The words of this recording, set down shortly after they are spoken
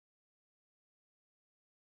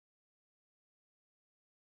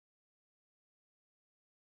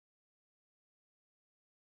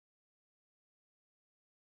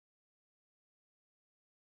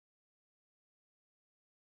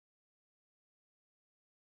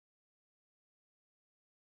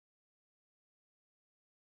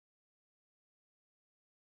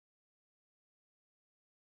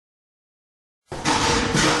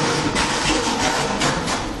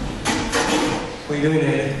been doing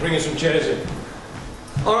here, bringing some chairs in.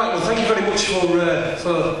 All right, well, thank you very much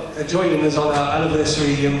for joining us on our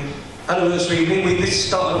anniversary evening. This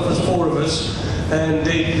started off as 4 of us, and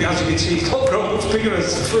as you can see, it's not grown much bigger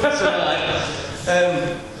as tonight.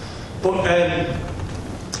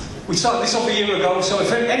 We started this off a year ago, so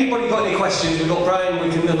if anybody got any questions, we've got Brian, we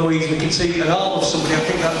can see an arm of somebody. I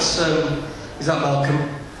think that's, is that Malcolm?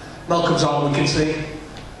 Malcolm's arm we can see.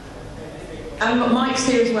 And Mike's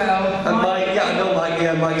here as well. And Mike, yeah, I know Mike,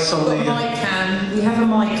 yeah, Mike's on the... Mic cam. We have a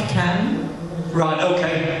mic cam. Right,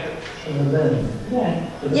 okay. Yeah.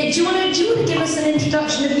 Do you want to give us an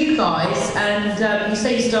introduction of you guys? And you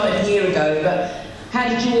say you started a year ago, but how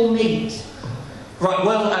did you all meet? Right,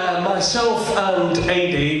 well, myself and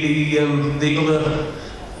AD,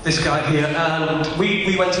 this guy here, and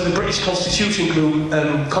we went to the British Constitution Group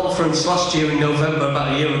conference last year in November,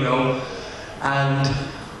 about a year ago, and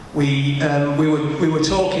we were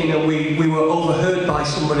talking, and we were overheard by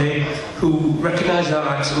somebody who recognised our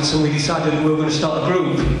accents, and we decided we were going to start a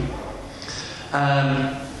group.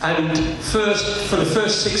 And for the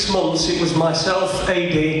first 6 months, it was myself,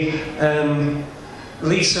 AD,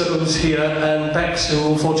 Lisa, who's here, and Bex,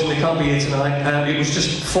 who unfortunately can't be here tonight. It was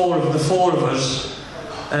just the four of us,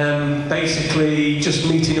 basically just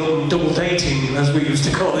meeting up and double dating, as we used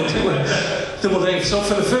to call it. Double dating. So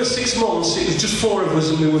for the first 6 months, it was just 4 of us,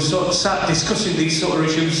 and we were sort of sat discussing these sort of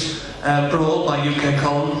issues brought up by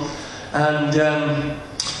UKColumn, and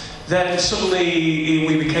then suddenly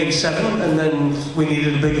we became 7, and then we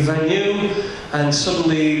needed a bigger venue, and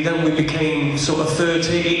suddenly then we became sort of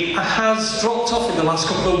 30. It has dropped off in the last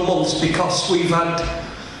couple of months because we've had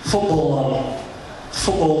football on.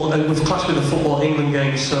 And we've clashed with the football England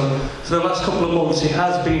games, so for the last couple of months it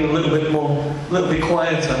has been a little bit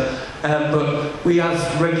quieter. But we have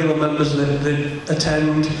regular members that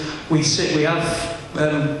attend. We have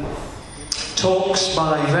talks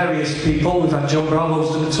by various people. We've had John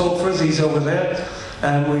Bravo's done a talk for us, he's over there.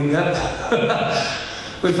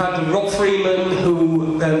 We've had Rob Freeman,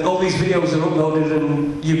 who all these videos are uploaded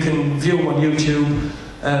and you can view them on YouTube.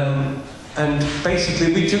 And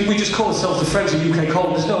basically, we just call ourselves the Friends of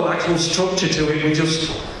UKColumn. There's no actual structure to it. We just,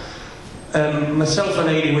 myself and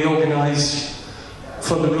Adi, we organise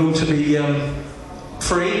for the room to be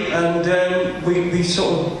free, and we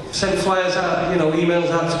sort of send flyers out, emails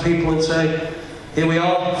out to people and say, here we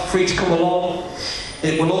are, free to come along.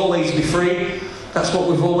 It will always be free. That's what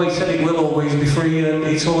we've always said. It will always be free, and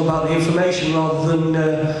it's all about the information rather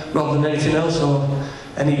than anything else or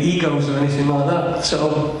any egos or anything like that.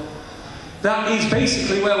 So. That is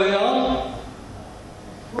basically where we are.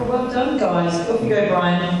 Well done, guys. Off you go,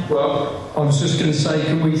 Brian. Well, I was just going to say,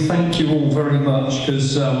 can we thank you all very much,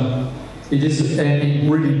 because it is a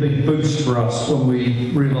really big boost for us when we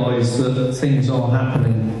realise that things are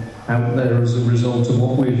happening out there as a result of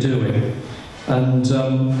what we're doing. And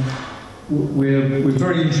we're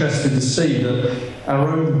very interested to see that our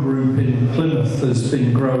own group in Plymouth has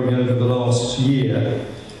been growing over the last year.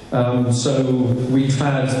 So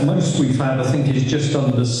most we've had, I think, is just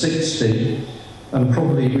under 60, and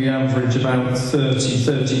probably we average about 30,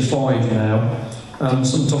 35 now.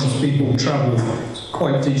 Sometimes people travel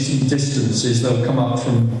quite decent distances. They'll come up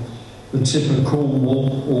from the tip of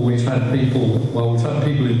Cornwall, or we've had people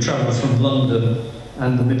who travel from London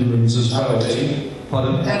and the Midlands as well.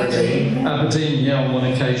 Aberdeen, yeah, on one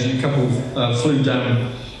occasion, a couple flew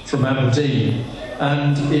down from Aberdeen.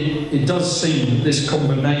 And it does seem this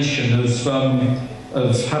combination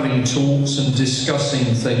of having talks and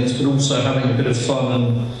discussing things, but also having a bit of fun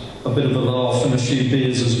and a bit of a laugh and a few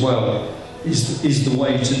beers as well, is the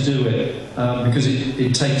way to do it, because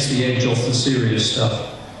it takes the edge off the serious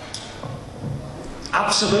stuff.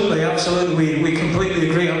 Absolutely, absolutely. We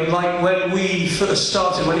completely agree. Like when we first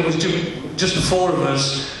started, when it was just the 4 of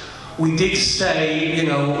us, we did say,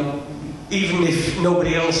 even if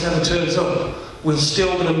nobody else ever turns up, we're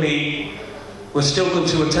still going to meet, we're still going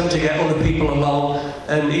to attempt to get other people along,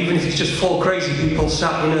 and even if it's just 4 crazy people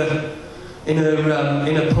sat in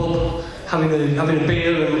a pub having a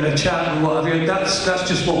beer and a chat and what have you, that's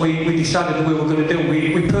just what we decided that we were going to do.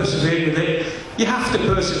 We persevered with it. You have to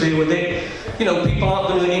persevere with it. People aren't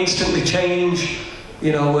going to instantly change,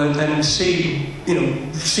 and see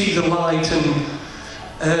the light,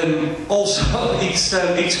 and also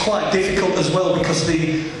it's quite difficult as well, because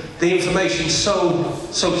the information's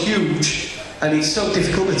so huge, and it's so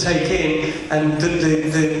difficult to take in, and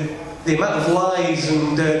the amount of lies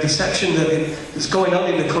and deception that's going on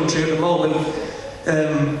in the country at the moment,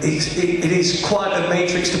 it is quite a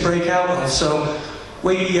matrix to break out of. So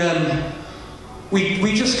we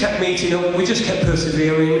just kept meeting up, we just kept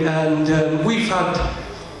persevering, and we've had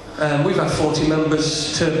We've had 40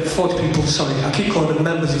 members to 40 people. Sorry, I keep calling them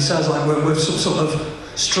members. It sounds like we're some sort of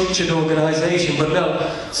structured organisation, but no,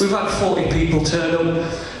 we've had 40 people turn up.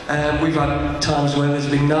 We've had times where there's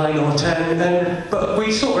been 9 or 10, but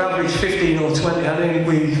we sort of average 15 or 20. I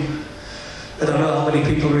mean, I don't know how many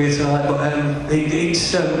people are here tonight, but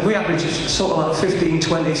we average sort of like 15,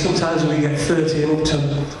 20. Sometimes we get 30 and up to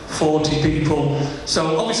 40 people.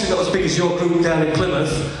 So obviously not as big as your group down in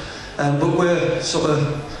Plymouth, but we're sort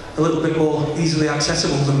of a little bit more easily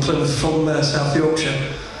accessible than Plymouth from South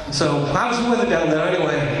Yorkshire. So how's the weather down there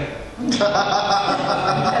anyway?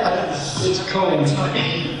 It's cold.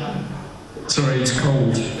 Sorry, it's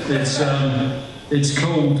cold. It's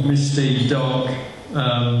cold, misty, dark.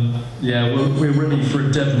 Yeah, we're ready for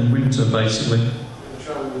a Devon winter, basically.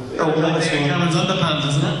 Oh, nice. Cameron's underpants,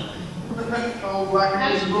 isn't it?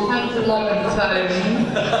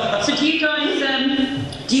 So do you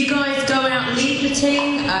guys go out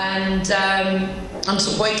leafleting and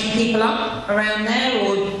sort of waking people up around there,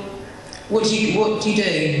 or what do you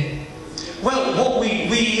do? Well, what we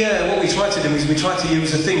try to do is we try to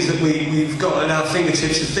use the things that we've got at our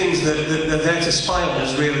fingertips, the things that are there to spy on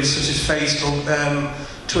us, really, such as Facebook,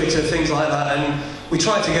 Twitter, things like that, and we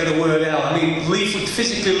try to get the word out. I mean,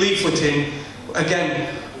 physically leafleting, again,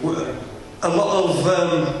 a lot of...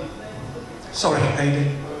 sorry,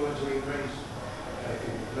 Aidan.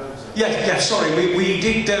 Yeah, sorry, we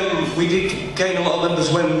did gain a lot of members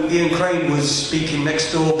when Ian Crane was speaking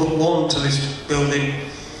next door, but one to this building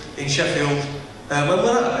in Sheffield. When was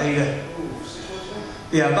that, Ada?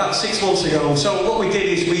 Yeah, about 6 months ago. So what we did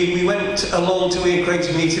is we went along to Ian Crane's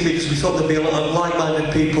meeting because we thought there'd be a lot of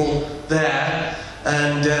like-minded people there,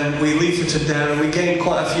 and we leafleted there, and we gained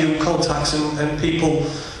quite a few contacts and people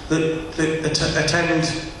that attend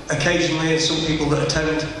occasionally, and some people that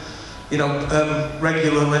attend, you know,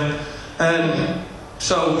 regularly.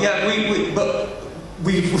 So yeah, we've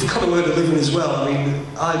got a word of living as well. I mean,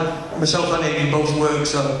 myself and Amy both work,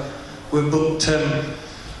 so we do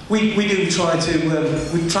try to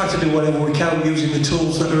do whatever we can using the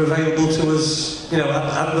tools that are available to us, you know,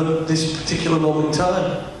 at this particular moment in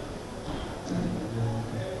time.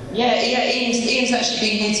 Yeah, Ian's actually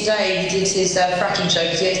been here today. He did his fracking show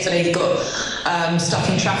because yesterday he got stuck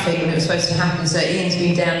in traffic when it was supposed to happen. So Ian's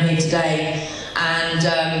been down here today, and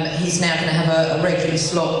he's now going to have a regular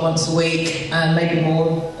slot once a week, maybe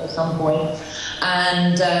more at some point.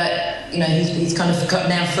 And you know, he's kind of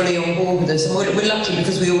now fully on board with us, and we're lucky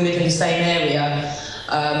because we all live in the same area.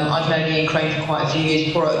 I've known Ian Crane for quite a few years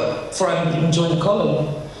before I even joined the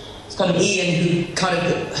column. It's kind of Ian who kind of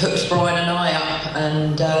hooked Brian and I up,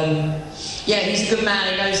 and yeah, he's a good man.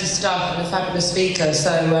 He knows his stuff and a fabulous speaker.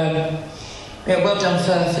 So yeah, well done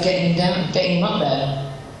for getting him up there.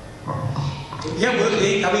 Yeah, well,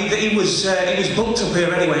 I mean, he was booked up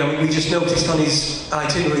here anyway. I mean, we just noticed on his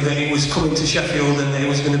itinerary that he was coming to Sheffield and he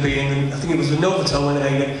was going to be in, I think it was the Novotel, wasn't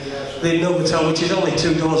it? The Novotel, which is only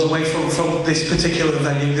 2 doors away from this particular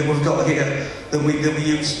venue that we've got here, that we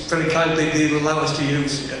use very kindly. They allow us to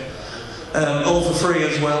use, all for free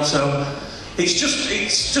as well. So it's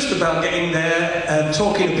just about getting there,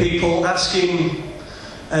 talking to people, asking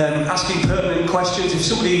pertinent questions. If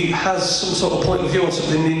somebody has some sort of point of view on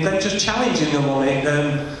something, then just challenging them on it.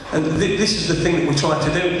 And this is the thing that we try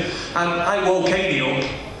to do. And I woke Adi up,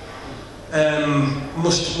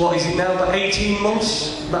 what is it now, about 18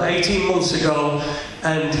 months ago,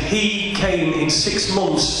 and he came in 6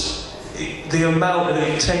 months, the amount that it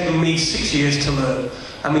had taken me 6 years to learn.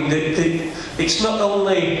 I mean, it's not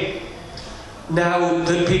only now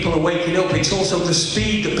that people are waking up, it's also the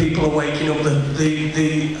speed that people are waking up.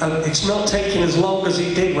 It's not taking as long as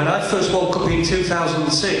it did when I first woke up in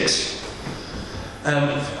 2006.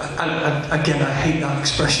 And again, I hate that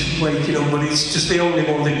expression, waking up, but it's just the only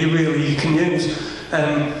one that you can use,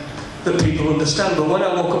 that people understand. But when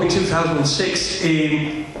I woke up in 2006,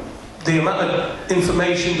 the amount of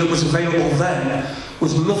information that was available then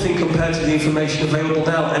was nothing compared to the information available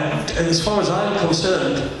now. And as far as I'm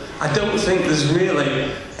concerned, I don't think there's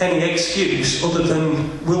really any excuse other than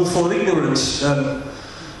willful ignorance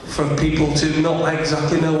for people to not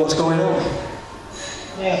exactly know what's going on.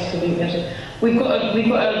 Yeah, absolutely. We've got a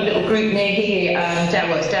little group near here,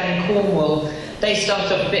 down in Cornwall. They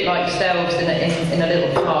started off a bit like yourselves in a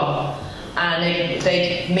little pub, and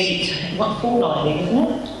they'd meet fortnightly, isn't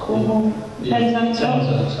it? Cornwall,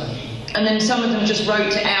 and then some of them just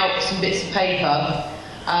wrote out some bits of paper.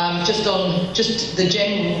 Just the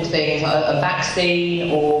general things like a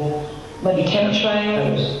vaccine or maybe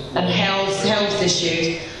chemtrails and health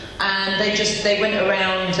issues, and they went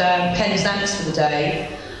around Penzance for the day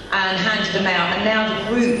and handed them out, and now the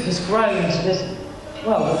group has grown. So there's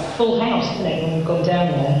well, full house, isn't it, when we've gone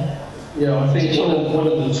down there? Yeah, I think one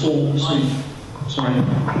of the talks.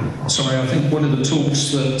 I think one of the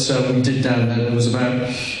talks that we did down there was about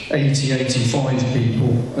 80, 85 people,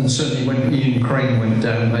 and certainly when Ian Crane went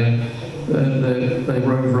down, they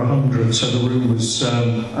were over 100, so the room was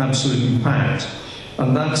absolutely packed.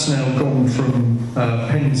 And that's now gone from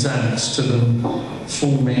Penzance to them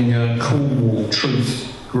forming a Cornwall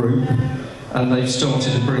Truth group, and they've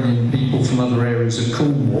started to bring in people from other areas of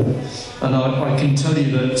Cornwall. And I can tell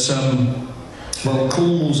you that, well,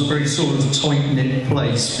 Cornwall's a very sort of tight-knit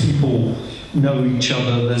place. People know each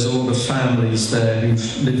other. There's a lot of families there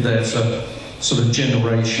who've lived there for sort of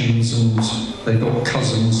generations, and they've got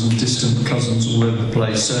cousins and distant cousins all over the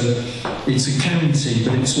place. So it's a county,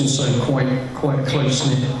 but it's also quite a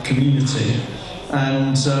close-knit community.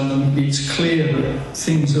 And it's clear that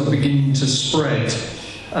things are beginning to spread.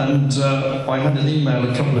 And I had an email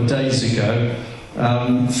a couple of days ago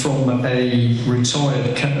from a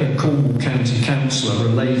retired Cornwall County councillor, a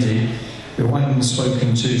lady who I haven't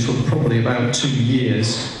spoken to for probably about 2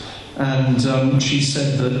 years. And she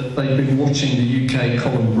said that they've been watching the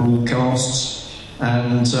UKColumn broadcasts,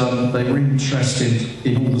 and they were interested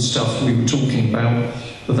in all the stuff we were talking about,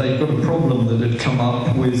 but they've got a problem that had come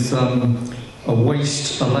up with a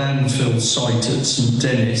landfill site at St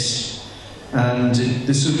Dennis, and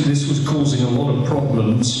this was causing a lot of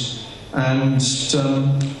problems, and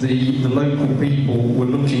the local people were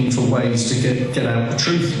looking for ways to get out the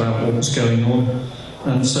truth about what was going on.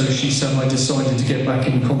 And so she said, I decided to get back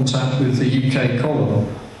in contact with the UKColumn,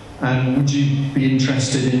 and would you be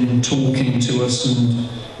interested in talking to us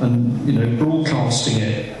and you know, broadcasting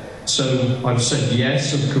it? So I've said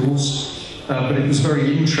yes, of course, but it was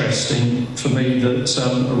very interesting for me that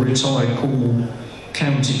a retired Cornwall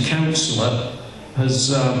County councillor has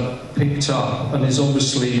picked up and has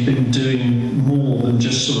obviously been doing more than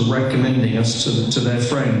just sort of recommending us to their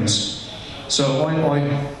friends. So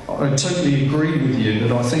I totally agree with you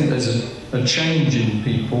that I think there's a change in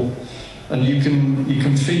people, and you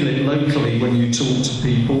can feel it locally when you talk to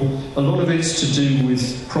people. A lot of it's to do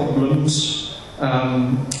with problems.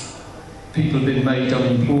 People have been made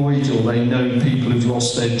unemployed, or they know people who've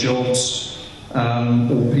lost their jobs,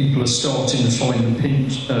 or people are starting to find the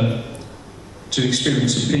pinch, to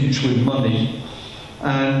experience a pinch with money,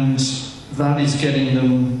 and that is getting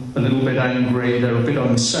them a little bit angry. They're a bit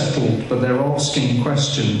unsettled, but they're asking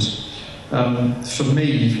questions. For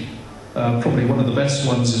me, probably one of the best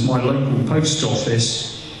ones is my local post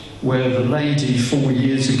office, where the lady 4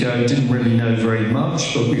 years ago didn't really know very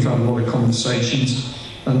much, but we've had a lot of conversations.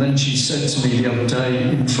 And then she said to me the other day,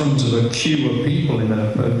 in front of a queue of people in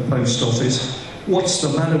her post office, "What's the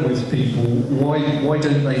matter with people? Why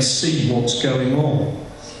don't they see what's going on?"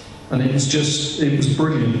 And it was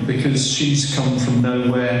brilliant, because she's come from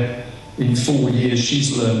nowhere. In 4 years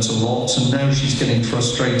she's learnt a lot, and now she's getting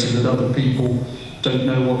frustrated that other people don't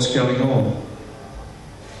know what's going on.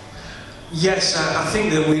 Yes, I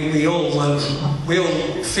think that we all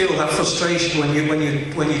feel that frustration when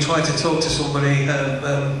you try to talk to somebody,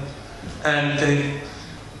 and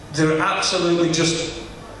they're absolutely just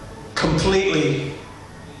completely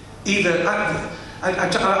either.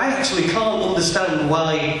 I actually can't understand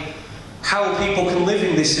how people can live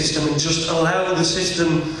in this system and just allow the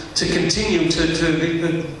system to continue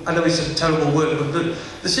to I know it's a terrible word, but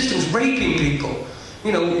the system's raping people.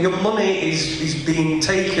 You know, your money is being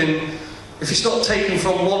taken. If it's not taken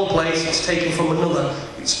from one place, it's taken from another.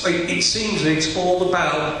 It seems that it's all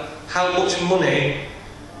about how much money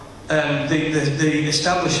the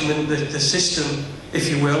establishment, the system, if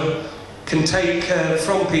you will, can take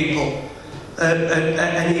from people at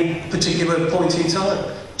any particular point in time.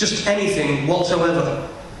 Just anything whatsoever.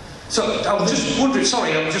 So I was just wondering,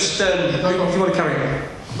 sorry, I'm just, if you want to carry on.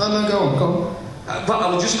 No, go on. But I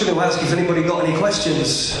was just going to ask if anybody got any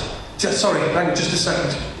questions. Sorry, hang on just a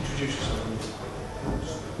second. Introduce yourself.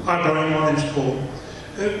 Hi Brian, my name's Paul.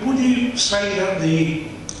 Would you say that the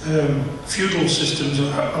feudal systems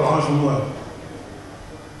are alive and well?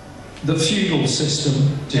 The feudal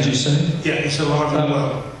system, did you say? Yeah, it's alive and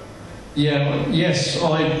well. Yeah, yes,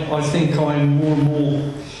 I think I'm more and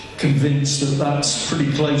more convinced that that's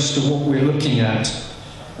pretty close to what we're looking at.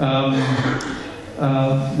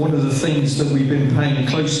 One of the things that we've been paying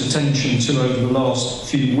close attention to over the last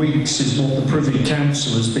few weeks is what the Privy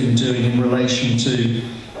Council has been doing in relation to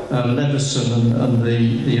Leveson and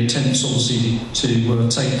the attempts obviously to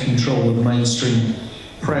take control of the mainstream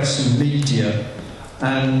press and media.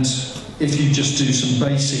 And if you just do some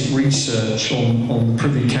basic research on the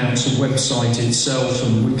Privy Council website itself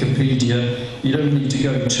and Wikipedia, you don't need to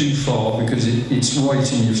go too far because it's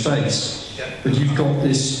right in your face. But you've got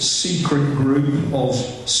this secretive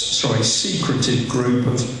group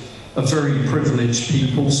of very privileged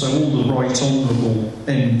people, so all the right honourable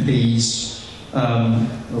MPs,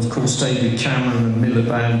 of course David Cameron and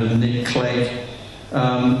Miliband and Nick Clegg,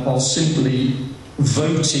 are simply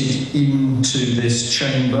voted into this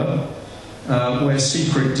chamber where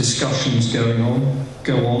secret discussions go on.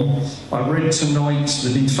 I read tonight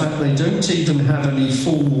that in fact they don't even have any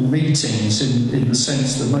formal meetings in the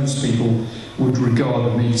sense that most people would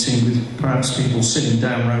regard a meeting with perhaps people sitting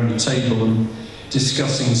down around a table and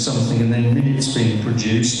discussing something and then minutes being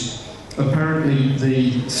produced. Apparently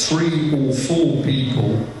the 3 or 4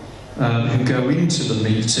 people who go into the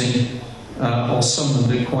meeting are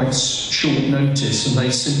summoned at quite short notice, and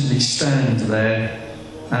they simply stand there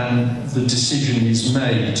and the decision is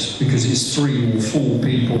made because it's 3 or 4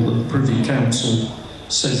 people that the Privy Council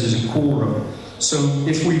says is a quorum. So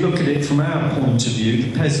if we look at it from our point of view,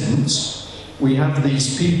 the peasants, we have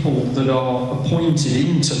these people that are appointed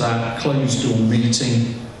into that closed-door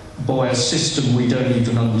meeting by a system we don't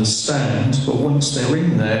even understand, but once they're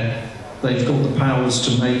in there, they've got the powers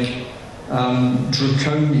to make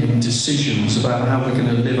draconian decisions about how we're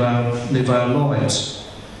going to live our lives.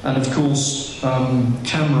 And of course,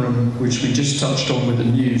 Cameron, which we just touched on with the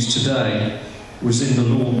news today, was in the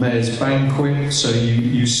Lord Mayor's banquet, so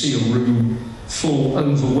you see a room full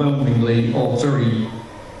overwhelmingly of very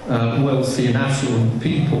wealthy and affluent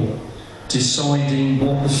people deciding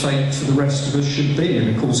what the fate for the rest of us should be. And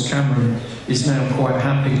of course Cameron is now quite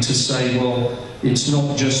happy to say, well, it's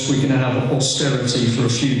not just we're going to have austerity for a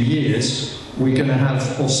few years, we're going to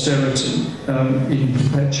have austerity in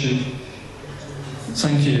perpetuity.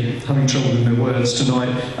 Thank you. Having trouble with my words tonight,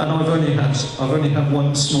 and I've only had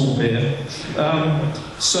one small beer.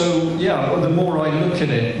 So yeah, the more I look at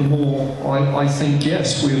it, the more I think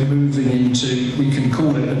yes, we're moving into, we can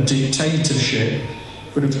call it a dictatorship,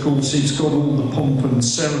 but of course it's got all the pomp and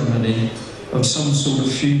ceremony of some sort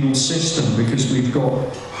of feudal system, because we've got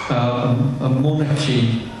a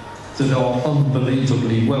monarchy that are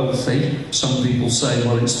unbelievably wealthy. Some people say,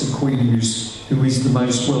 well, it's the Queen who is the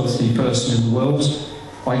most wealthy person in the world.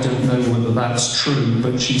 I don't know whether that's true,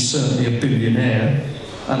 but she's certainly a billionaire.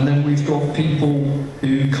 And then we've got people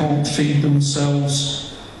who can't feed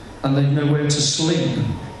themselves and they've nowhere to sleep.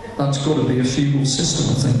 That's got to be a feudal system,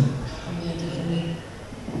 I think. Yeah, definitely.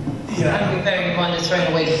 Yeah. And bearing in mind they're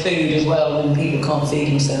throwing away the food as well when people can't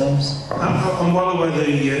feed themselves. I'm well aware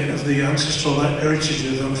of the ancestral heritage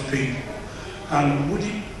of those people. And would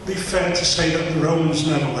it be fair to say that the Romans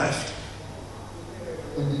never left?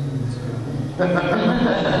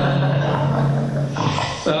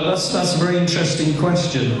 That's a very interesting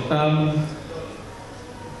question.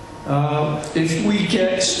 If we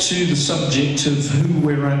get to the subject of who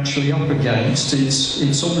we're actually up against,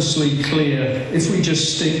 it's obviously clear, if we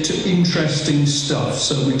just stick to interesting stuff,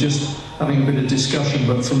 so we're just having a bit of discussion,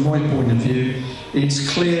 but from my point of view,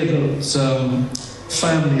 it's clear that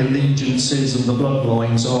family allegiances and the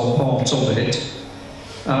bloodlines are part of it.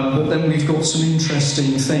 But then we've got some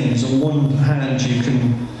interesting things. On one hand, you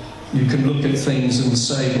can look at things and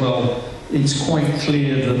say, well, it's quite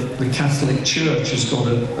clear that the Catholic Church has got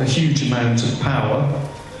a huge amount of power,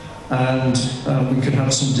 and we could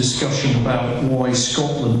have some discussion about why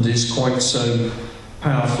Scotland is quite so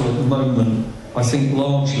powerful at the moment. I think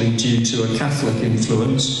largely due to a Catholic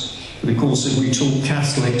influence. But of course, if we talk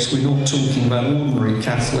Catholics, we're not talking about ordinary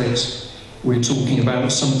Catholics. We're talking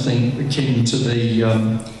about something akin to the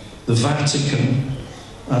Vatican,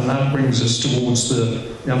 and that brings us towards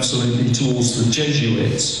absolutely towards the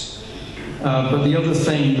Jesuits. But the other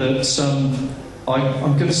thing that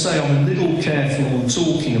I'm going to say I'm a little careful on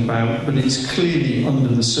talking about, but it's clearly under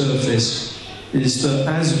the surface, is that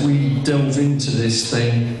as we delve into this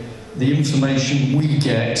thing, the information we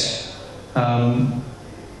get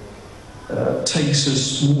takes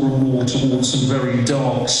us more and more towards some very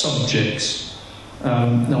dark subjects.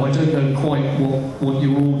 Now, I don't know quite what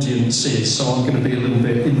your audience is, so I'm going to be a little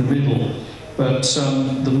bit in the middle. But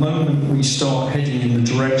the moment we start heading in the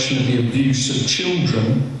direction of the abuse of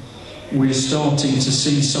children, we're starting to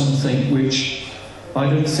see something which I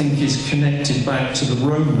don't think is connected back to the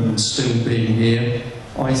Romans still being here.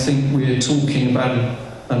 I think we're talking about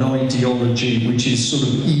an ideology which is sort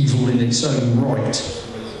of evil in its own right.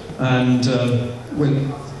 And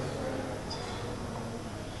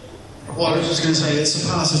Well, Well, I was just going to say, it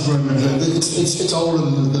surpasses Romanhood. It's older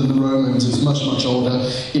than the Romans. It's much older.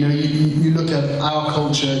 You know, you look at our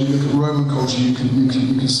culture, you look at Roman culture, you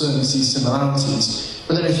can certainly see similarities.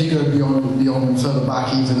 But then if you go beyond and further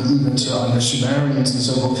back, even to Sumerians and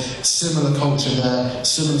so forth, similar culture there,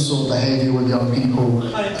 similar sort of behaviour with young people.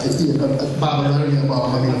 Babylonia, well,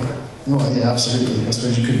 I mean, well, yeah, absolutely. I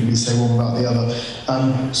suppose you couldn't really say one without the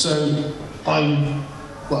other. So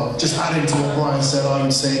well, just adding to what Brian said, I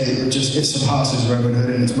would say that it surpasses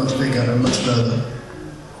Romanhood and it's much bigger and much further.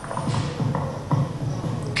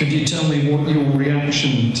 Could you tell me what your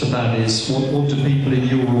reaction to that is? What do people in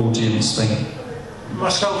your audience think?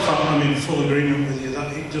 Myself, I'm in full agreement with you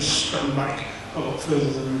that it does span back a lot further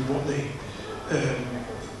than what they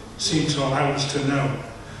seem to allow us to know.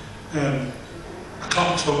 I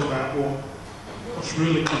can't talk about what's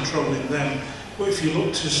really controlling them, but if you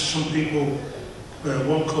look to some people,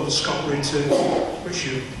 one called Scott Ritter, which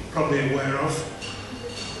you're probably aware of,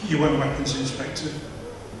 UN Weapons Inspector,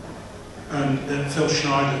 and Phil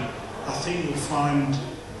Schneider, I think you'll find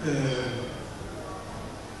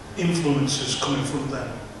influences coming from them,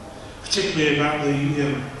 particularly about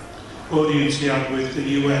the audience he had with the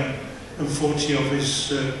UN and 40 of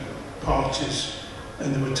his parties,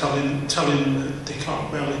 and they were telling that they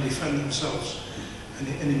can't barely defend themselves. And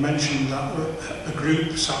he mentioned that a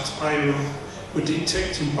group sat higher up were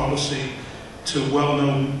dictating policy to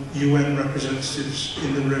well-known UN representatives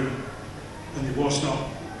in the room, and it was not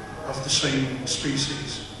of the same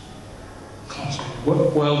species. Can't say.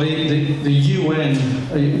 Well, the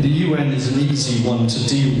UN is an easy one to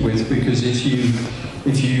deal with, because if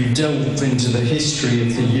you delve into the history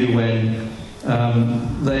of the UN,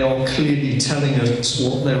 they are clearly telling us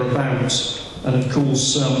what they're about, and of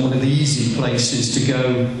course one of the easy places to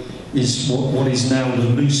go is what is now the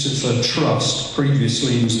Lucifer Trust.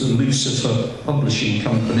 Previously it was the Lucifer Publishing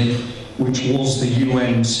Company, which was the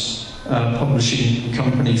UN's publishing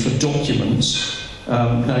company for documents.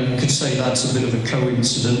 Now you could say that's a bit of a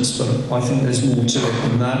coincidence, but I think there's more to it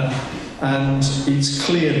than that. And it's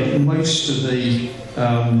clear that most of the,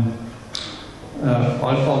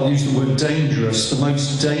 I'll use the word dangerous, the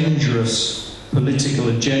most dangerous political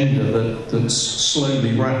agenda that's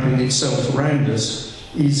slowly wrapping itself around us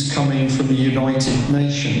is coming from the United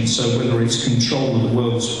Nations. So whether it's control of the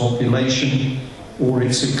world's population, or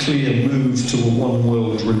it's a clear move to a one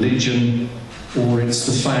world religion, or it's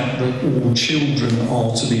the fact that all children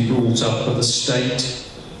are to be brought up by the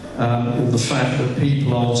state, or the fact that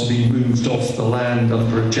people are to be moved off the land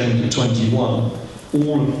under Agenda 21,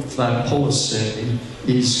 all of that policy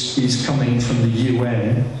is coming from the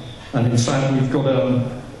UN. And in fact we've got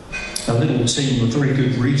a little team of very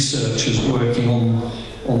good researchers working on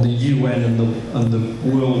the UN and the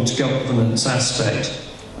world governance aspect,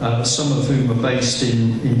 some of whom are based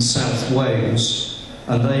in South Wales,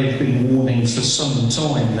 and they have been warning for some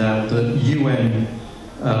time now that UN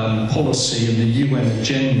policy and the UN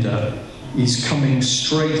agenda is coming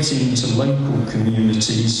straight into local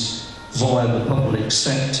communities via the public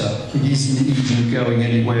sector. It isn't even going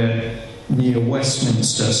anywhere near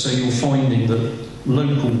Westminster, so you're finding that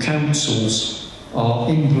local councils are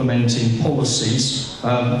implementing policies.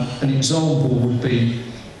 An example would be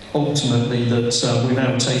ultimately that we're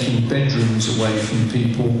now taking bedrooms away from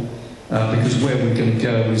people because where we're going to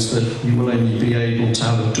go is that you will only be able to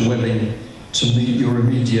have a dwelling to meet your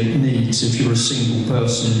immediate needs. If you're a single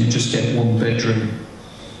person, you just get one bedroom.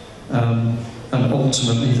 And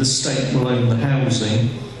ultimately the state will own the housing.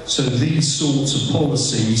 So these sorts of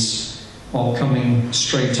policies are coming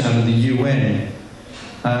straight out of the UN.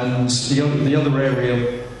 And the other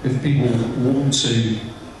area, if people want to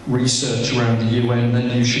research around the UN,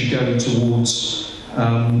 then you should go towards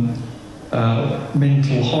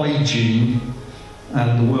mental hygiene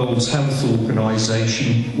and the World Health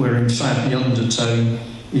Organization, where in fact the undertone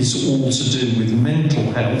is all to do with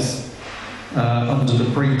mental health, under the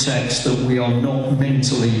pretext that we are not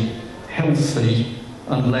mentally healthy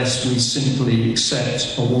unless we simply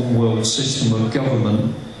accept a one-world system of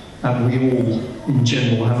government, and we all, in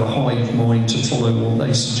general, have a hive mind to follow what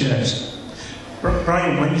they suggest.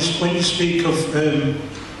 Brian, when you speak of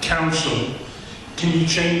council, can you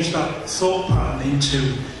change that thought pattern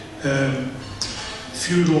into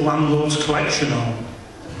feudal landlords collection arm,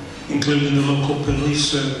 including the local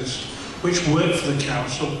police service, which work for the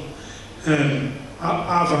council?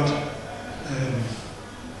 I've had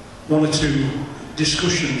one or two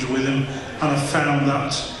discussions with them, and I've found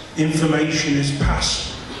that information is passed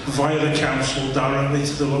via the council directly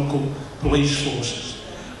to the local police forces.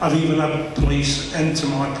 I've even had police enter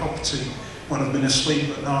my property when I've been asleep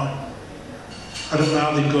at night. I don't know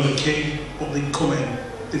how they've got a key, but they come in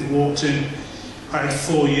they've walked in. I had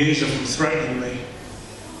 4 years of them threatening me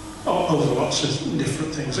over lots of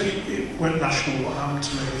different things. It went national what happened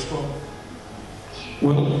to me as well.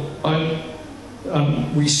 Well,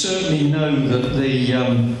 we certainly know that the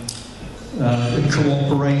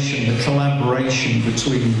cooperation, the collaboration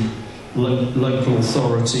between local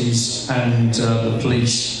authorities and the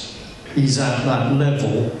police is at that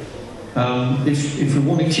level. If we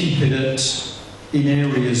want to keep it in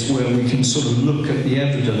areas where we can sort of look at the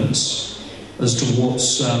evidence as to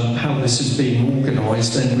what's how this is being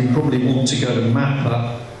organised, then we probably want to go to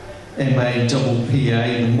MAPPA, MAPPA,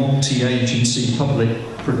 the Multi-Agency Public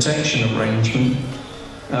Protection Arrangement,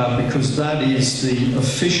 because that is the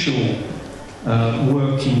official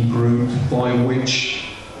working group by which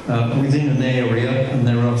within an area, and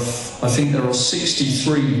I think there are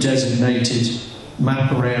 63 designated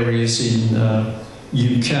MAPPA areas in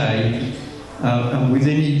UK, and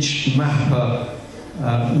within each MAPPA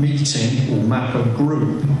meeting or MAPPA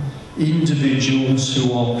group, individuals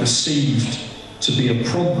who are perceived to be a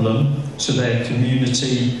problem to their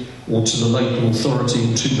community or to the local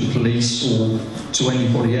authority or to the police or to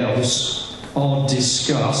anybody else are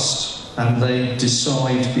discussed, and they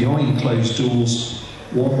decide behind closed doors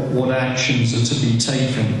what actions are to be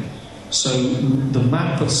taken. So the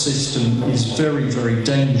MAPPA system is very, very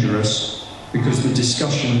dangerous, because the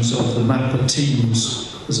discussions of the MAPPA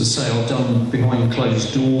teams, as I say, are done behind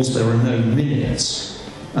closed doors. There are no minutes,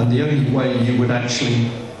 and the only way you would actually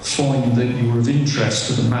find that you were of interest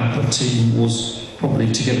to the MAPPA team was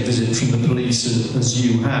probably to get a visit from the police, as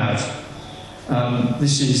you have.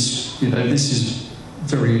 This is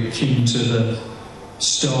very akin to the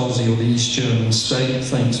Stasi or the East German state.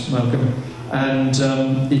 Thanks, Malcolm. And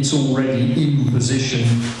it's already in position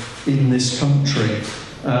in this country.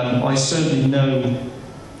 I certainly know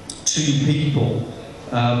 2 people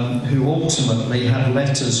who ultimately had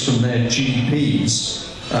letters from their GPs.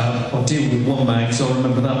 I'll deal with one man because I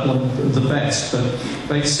remember that one the best, but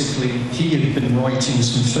basically he had been writing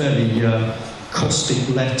some fairly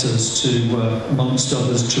caustic letters to, amongst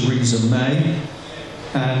others, Theresa May,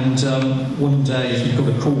 and one day he got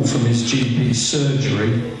a call from his GP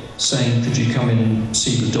surgery saying, could you come in and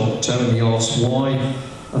see the doctor? And he asked why,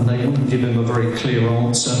 and they wouldn't give him a very clear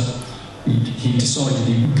answer. He decided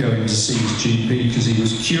he would go in to see his GP because he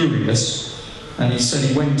was curious, and he said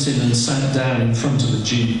he went in and sat down in front of the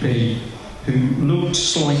GP, who looked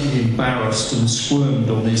slightly embarrassed and squirmed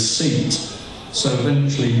on his seat. So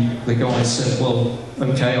eventually the guy said, well,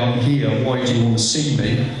 okay, I'm here, why do you want to see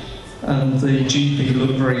me? And the GP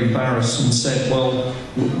looked very embarrassed and said, well,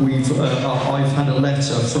 I've had a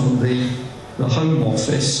letter from the Home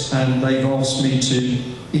Office, and they've asked me to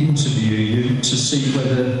interview you to see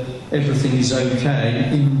whether everything is okay,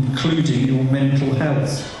 including your mental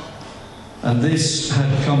health. And this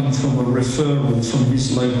had come from a referral from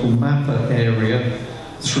his local MAPPA area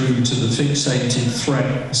through to the Fixated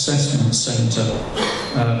Threat Assessment Centre,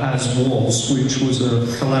 as was, which was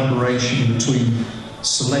a collaboration between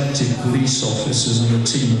selected police officers and a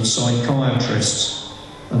team of psychiatrists.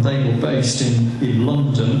 And they were based in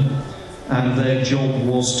London, and their job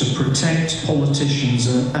was to protect politicians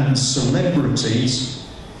and celebrities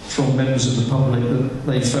from members of the public that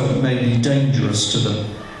they felt may be dangerous to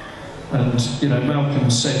them. And, you know, Malcolm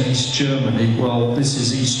said East Germany. Well, this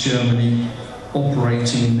is East Germany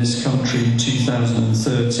operating in this country in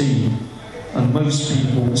 2013, and most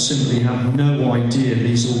people simply have no idea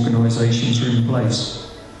these organisations are in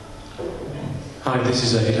place. Hi, this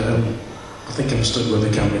is Ed. I think I'm stuck where the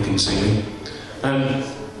camera can see me.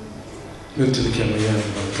 Move to the camera, yeah,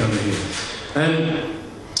 the camera here.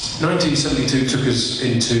 1972 took us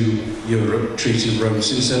into Europe, Treaty of Rome.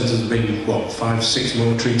 Since then there's been, what, 5-6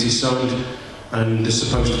 more treaties signed, and there's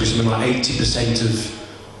supposed to be something like 80%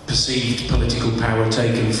 of perceived political power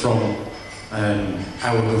taken from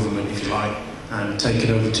our government, if you like, and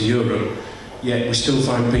taken over to Europe. Yet we still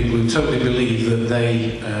find people who totally believe that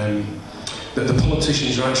that the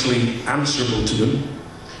politicians are actually answerable to them,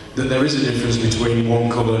 that there is a difference between one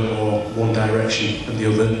colour or one direction and the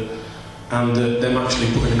other, and that them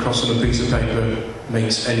actually putting a cross on a piece of paper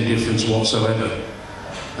makes any difference whatsoever.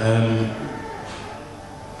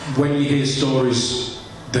 When you hear stories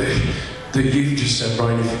that you've just said,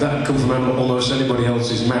 Brian, if that had come from almost anybody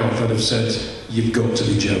else's mouth, I'd have said, you've got to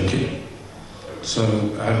be joking. So,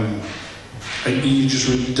 you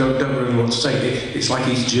just don't really know what to say. It's like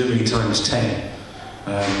East Germany times 10.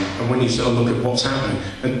 And when you sort of look at what's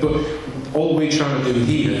happening, but all we're trying to do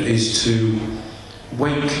here is to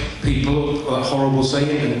wake people up, that horrible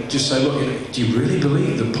saying, and just say, look, do you really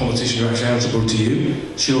believe that politicians are actually answerable to you?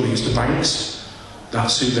 Surely it's the banks.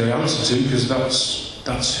 That's who they answer to, because that's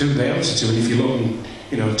that's who they answer to. And if you look,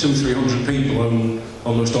 you know, 200 or 300 people on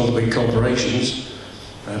almost all the big corporations,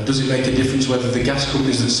 does it make a difference whether the gas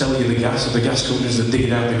companies that sell you the gas or the gas companies that dig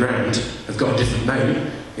it out of the ground have got a different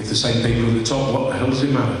name? If the same people at the top, what the hell does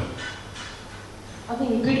it matter? I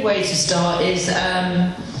think a good way to start is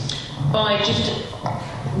by just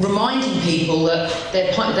reminding people that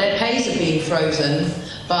their pays are being frozen,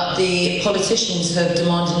 but the politicians have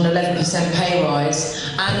demanded an 11% pay rise,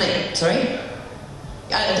 and the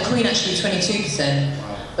Queen actually 22%,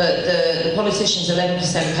 but the politicians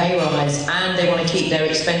 11% pay rise, and they want to keep their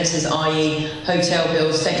expenses, i.e. hotel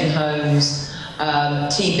bills, second homes,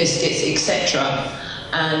 tea biscuits, etc.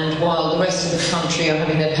 And while the rest of the country are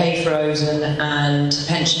having their pay frozen and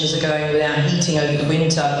pensioners are going without heating over the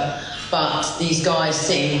winter, but these guys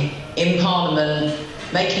sitting in Parliament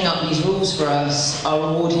making up these rules for us are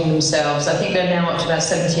rewarding themselves. I think they're now up to about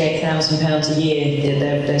 £78,000 a year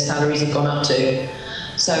their salaries have gone up to.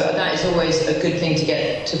 So that is always a good thing to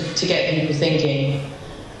get people thinking.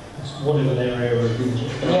 Whatever their area of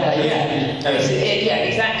interest. Yeah,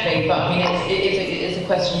 exactly. But I mean, it's a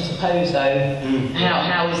question to pose though.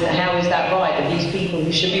 How is that right? That these people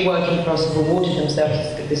who should be working for us have rewarded themselves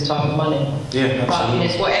with this type of money. Yeah, absolutely. But I mean,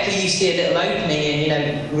 it's whatever you see a little opening in, you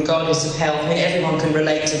know, regardless of health. I mean, everyone can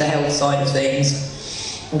relate to the health side of things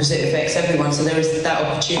because it affects everyone. So there is that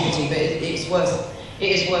opportunity, but it is worth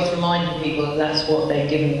reminding people that that's what they've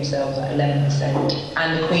given themselves at 11%,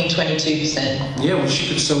 and the Queen 22%. Yeah, well, she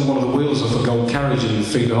could sell one of the wheels off a gold carriage and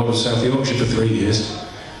feed the whole of South Yorkshire for 3 years.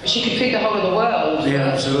 She could feed the whole of the world.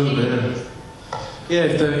 Yeah, absolutely. Yeah,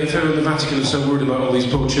 if they're in the Vatican and so worried about all these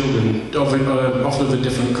poor children, often of a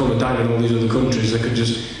different colour, dying in all these other countries, they could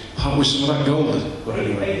just part with some of that gold. But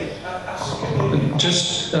anyway.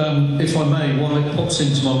 Just, if I may, while it pops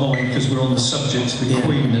into my mind, because we're on the subject of the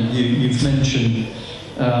Queen, and you've mentioned,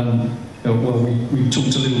 we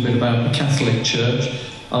talked a little bit about the Catholic Church.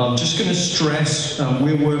 I'm just going to stress,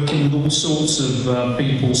 we're working with all sorts of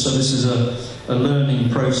people, so this is a learning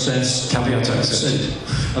process. Caveat accepted.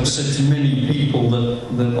 I've said to many people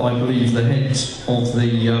that I believe the head of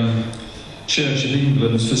the Church of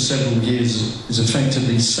England for several years is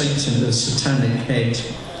effectively Satan, a satanic head,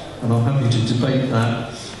 and I'm happy to debate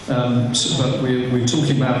that. But we're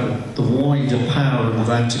talking about the wider power of the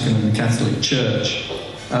Vatican and the Catholic Church.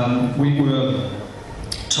 We were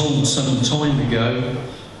told some time ago,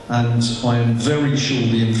 and I am very sure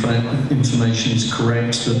the information is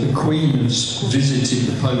correct, that the Queen has visited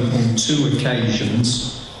the Pope on 2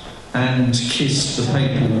 occasions and kissed the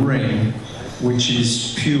papal ring, which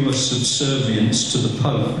is pure subservience to the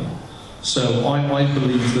Pope. So I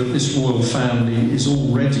believe that this royal family is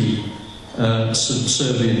already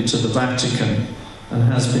subservient to the Vatican and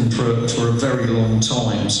has been for a very long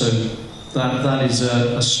time. So that is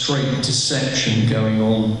a straight deception going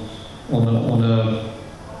on a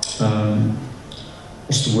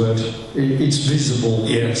what's the word? It's visible.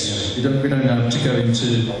 Yes. We don't have to go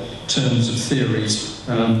into terms of theories,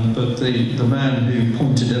 but the man who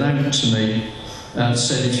pointed it out to me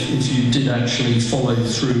said if you did actually follow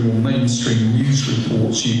through on mainstream news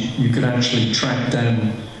reports, you could actually track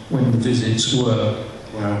down when the visits were.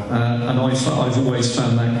 Wow. And I've always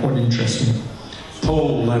found that quite interesting.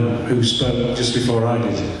 Paul, who spoke just before I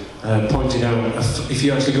did, pointed out if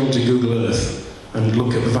you actually go onto Google Earth and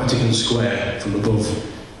look at the Vatican Square from above,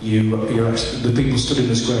 the people stood in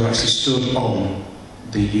the square actually stood on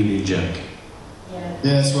the Union Jack. Yeah,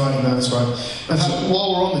 that's right. No, that's right. In fact,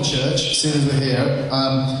 while we're on the church, as soon as we're here,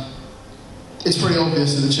 it's pretty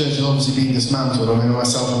obvious that the church is obviously being dismantled. I mean,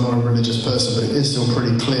 myself, I'm not a religious person, but it is still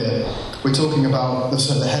pretty clear. We're talking about the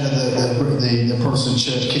head of the Protestant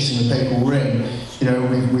church kissing the papal ring. You know,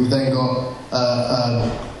 we've then got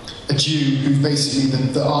a Jew who's basically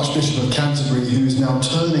the Archbishop of Canterbury, who's now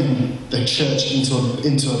turning the church into a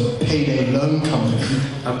payday loan company.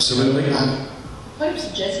 Absolutely. Pope's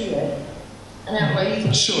a Jesuit.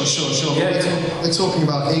 Sure. Yeah, we're talking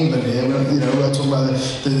about England here. We're talking about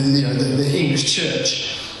the English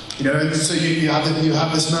church. You know, and so you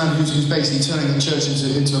have this man who's basically turning the church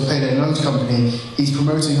into a payday loans company. He's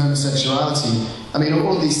promoting homosexuality. I mean,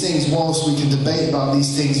 all of these things, whilst we can debate about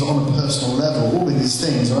these things on a personal level, all of these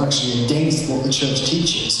things are actually against what the church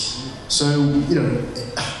teaches. So, you know,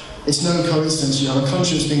 it's no coincidence you have a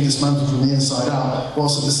country that's being dismantled from the inside out,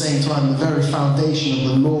 whilst at the same time the very foundation of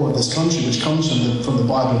the law of this country, which comes from the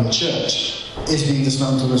Bible and the church, is being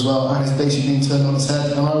dismantled as well, and is basically being turned on its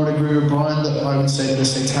head. And I would agree with Brian that I would say that the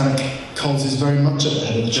satanic cult is very much at the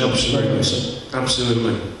head of the church.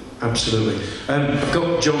 Absolutely. I've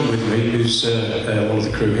got John with me, who's one of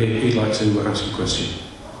the crew here. He'd like to ask a question.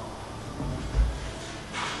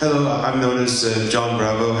 Hello, I'm known as John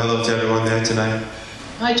Bravo. Hello to everyone there tonight.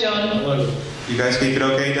 Hi, John. Hello. You guys keeping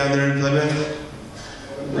okay down there in Plymouth?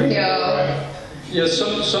 Yeah. Yeah,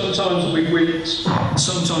 sometimes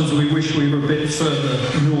we wish we were a bit further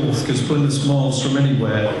north because Plymouth's miles from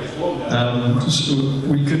anywhere. So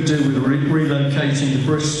we could do with relocating to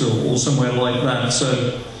Bristol or somewhere like that.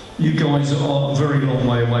 So you guys are a very long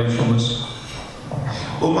way away from us.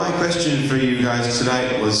 Well, my question for you guys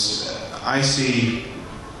tonight was, I see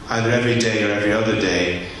either every day or every other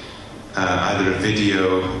day either a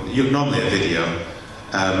video, normally a video,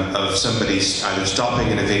 of somebody either stopping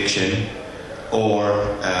an eviction or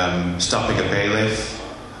stopping a bailiff,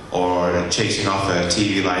 or chasing off a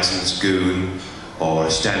TV licensed goon, or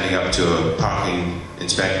standing up to a parking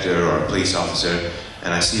inspector or a police officer,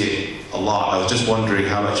 and I see it a lot. I was just wondering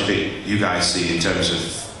how much of it you guys see in terms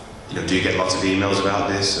of, do you get lots of emails about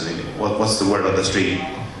this? I mean, what's the word on the street?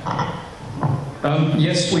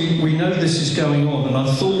 Yes, we know this is going on, and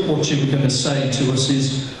I thought what you were going to say to us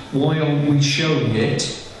is, why aren't we showing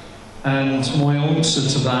it? And my answer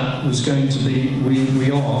to that was going to be, we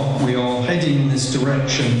are heading in this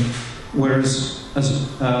direction, whereas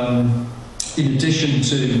in addition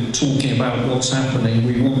to talking about what's happening,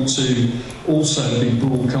 we want to also be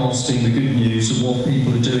broadcasting the good news of what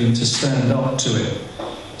people are doing to stand up to it.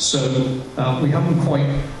 So we haven't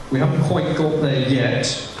quite got there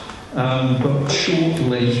yet, but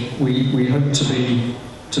shortly we hope to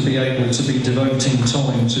be able to be devoting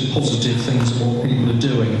time to positive things of what people are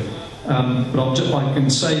doing. But I can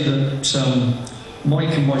say that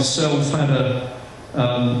Mike and myself had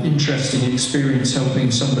an interesting experience helping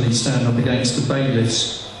somebody stand up against the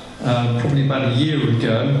bailiffs probably about a year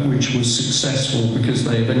ago, which was successful because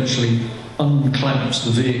they eventually unclamped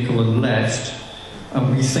the vehicle and left.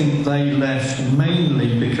 And we think they left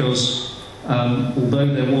mainly because although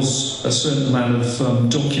there was a certain amount of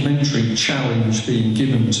documentary challenge being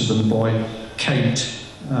given to them by Kate,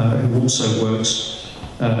 who also works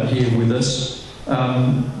here with us,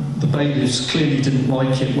 the bailiffs clearly didn't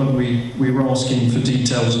like it when we were asking for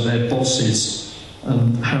details of their bosses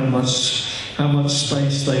and how much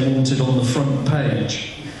space they wanted on the front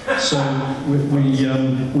page. So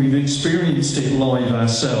we've experienced it live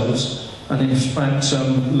ourselves. And in fact,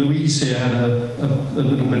 Louise here had a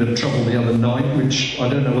little bit of trouble the other night, which I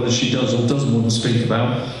don't know whether she does or doesn't want to speak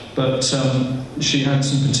about, but she had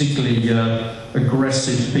some particularly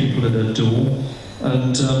aggressive people at her door.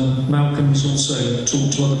 And Malcolm's also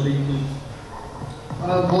talked to other people.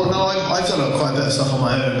 Well, no, I've done quite a bit of stuff on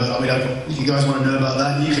my own, but I mean, if you guys want to know about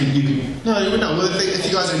that, you can. No, well, if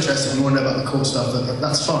you guys are interested and you want to know about the court stuff,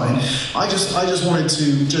 that's fine. I just wanted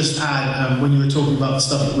to add, when you were talking about the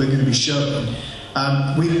stuff that we're going to be showing,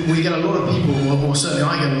 we get a lot of people, or certainly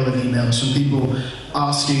I get a lot of emails from people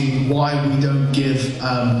asking why we don't give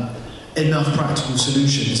enough practical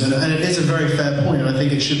solutions, and it is a very fair point, and I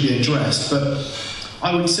think it should be addressed, but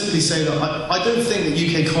I would simply say that I don't think that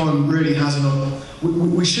UKColumn really has enough.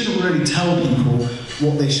 We shouldn't really tell people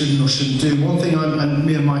what they should or shouldn't do. One thing, and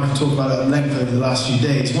me and Mike have talked about it at length over the last few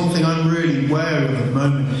days, one thing I'm really wary of at the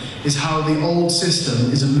moment is how the old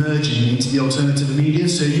system is emerging into the alternative media.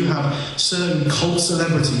 So you have certain cult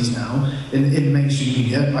celebrities now in mainstream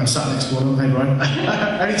media. I'm sat next to one of them, hey Brian.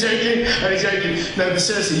 Only joking. No, but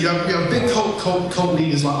seriously, you have big cult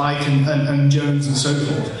leaders like Ike and Jones and so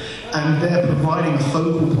forth. And they're providing a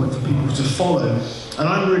focal point for people to follow. And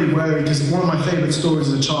I'm really wary, because one of my favourite stories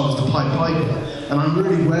as a child was the Pied Piper, and I'm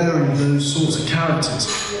really wary of those sorts of characters.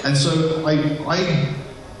 And so I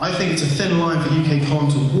think it's a thin line for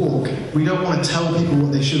UKColumn to walk. We don't want to tell people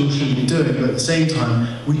what they should or shouldn't be doing, but at the same time,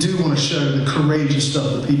 we do want to show the courageous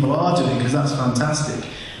stuff that people are doing, because that's fantastic.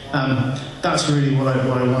 That's really what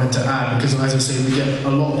I wanted to add, because as I say, we get a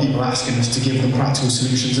lot of people asking us to give them practical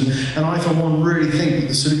solutions, and I for one really think that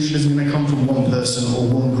the solution isn't going to come from one person or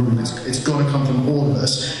one group. It's got to come from all of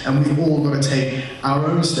us, and we've all got to take our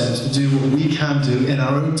own steps to do what we can do in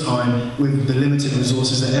our own time with the limited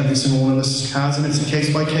resources that every single one of us has, and it's a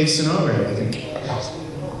case-by-case scenario, I think.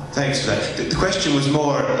 Thanks for that. The question was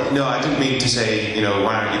more, no, I didn't mean to say,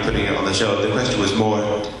 why aren't you putting it on the show? The question was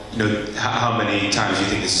more, how many times do you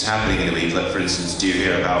think this is happening in a week? Like, for instance, do you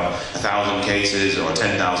hear about 1,000 cases or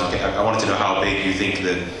 10,000 cases? I wanted to know how big you think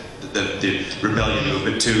the rebellion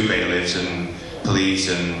movement to bailiffs and police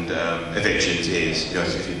and evictions is.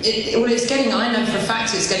 It's getting, I know for a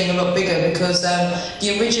fact it's getting a lot bigger, because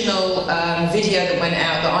the original video that went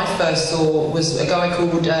out that I first saw was a guy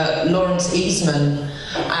called Lawrence Easman,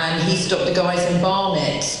 and he stopped the guys in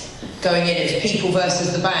Barnet going in. It was people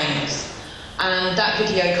versus the banks. And that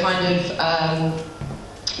video kind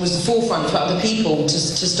of was the forefront for other people to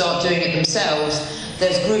start doing it themselves.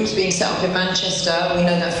 There's groups being set up in Manchester. We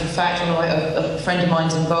know that for a fact. A friend of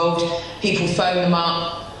mine's involved. People phone them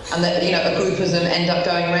up, and a group of them end up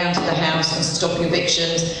going around to the house and stopping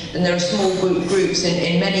evictions. And there are small groups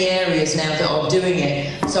in many areas now that are doing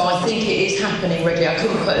it. So I think it is happening regularly. I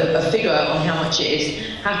couldn't put a figure on how much it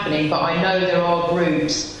is happening, but I know there are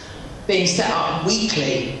groups being set up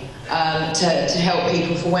weekly to help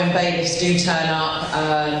people for when bailiffs do turn up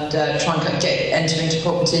and try and enter into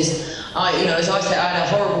properties. As I said, I had a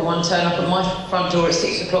horrible one turn up at my front door at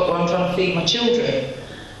 6 o'clock when I'm trying to feed my children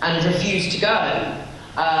and refused to go.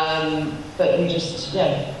 But we shut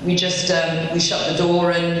the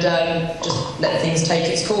door and just let things take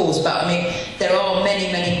its course. But I mean, there are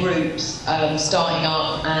many groups starting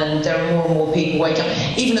up, and there are more and more people waking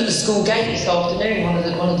up. Even at the school gate this afternoon,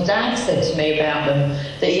 one of the dads said to me about them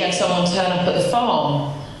that he had someone turn up at the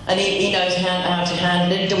farm, and he knows how to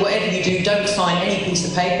handle it. Whatever you do, don't sign any piece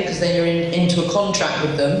of paper, because then you're into a contract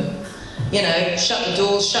with them. Shut the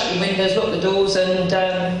doors, shut your windows, lock the doors, and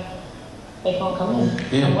they can't come in.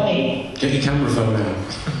 Yeah. Away. Get your camera phone out.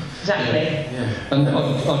 Exactly. Yeah. And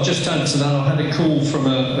I'll just add to that, I had a call from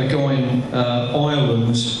a guy in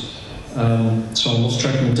Ireland, so I lost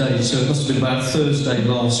track of the date, so it must have been about Thursday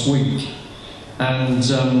last week, and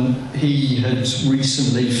he had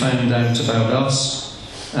recently found out about us,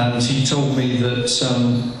 and he told me that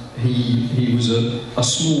he was a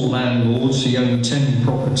small landlord. He owned 10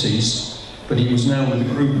 properties, but he was now with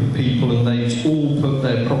a group of people, and they've all put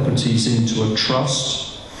their properties into a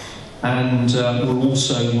trust, and were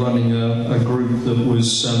also running a group that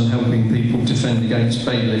was helping people defend against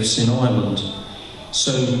bailiffs in Ireland.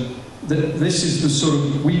 So this is the sort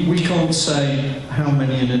of, we can't say how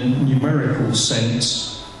many in a numerical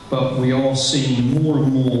sense, but we are seeing more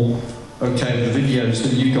and more, okay, the videos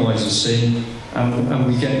that you guys are seeing, and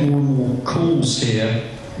we get more and more calls here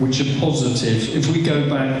which are positive. If we go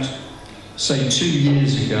back, say 2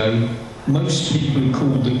 years ago, most people who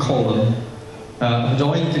called the column had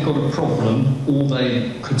either got a problem, or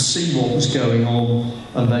they could see what was going on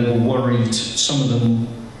and they were worried, some of them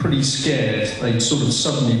pretty scared. They'd sort of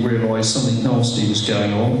suddenly realised something nasty was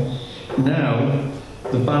going on. Now,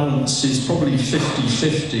 the balance is probably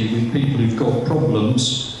 50-50 with people who've got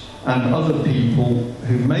problems and other people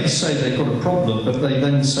who may say they've got a problem, but they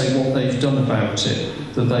then say what they've done about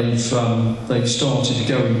it, that they've started to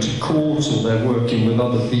go into court, or they're working with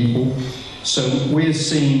other people. So we're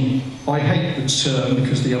seeing, I hate the term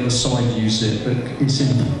because the other side use it, but it's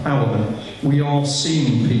empowerment. We are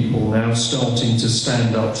seeing people now starting to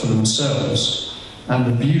stand up for themselves. And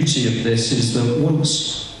the beauty of this is that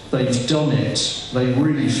once they've done it, they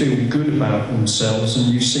really feel good about themselves,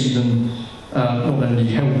 and you see them not only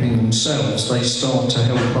helping themselves, they start to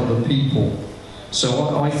help other people.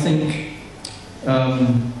 So I think,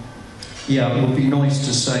 it would be nice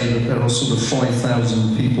to say that there are sort of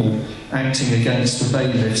 5,000 people acting against the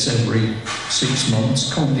bailiffs every 6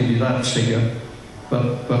 months. Can't give you that figure,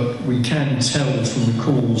 but we can tell from the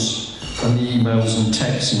calls and the emails and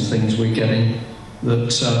texts and things we're getting that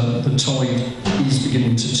the tide is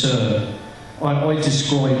beginning to turn. I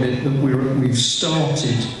describe it that we've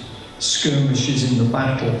started skirmishes in the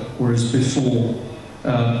battle, whereas before,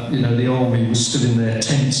 the army was stood in their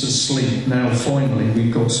tents asleep. Now, finally,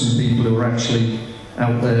 we've got some people who are actually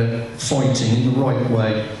out there fighting in the right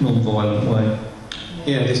way, non-violent way.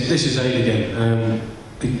 Yeah, this is Aid again.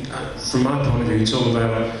 From my point of view, it's all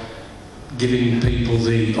about giving people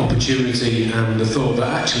the opportunity and the thought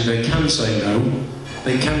that actually they can say no,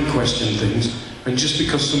 they can question things, and just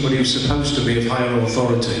because somebody who's supposed to be of higher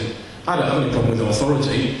authority, I don't have any problem with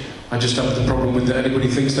authority, I just have the problem with that anybody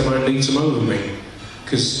thinks they might need some over me.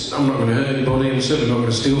 Because I'm not going to hurt anybody, I'm certainly not going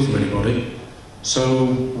to steal from anybody. So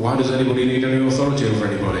why does anybody need any authority over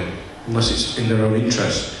anybody? Unless it's in their own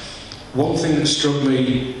interest. One thing that struck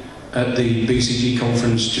me at the BCG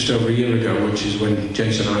conference just over a year ago, which is when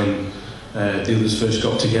Jason and I, the others first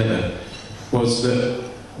got together, was that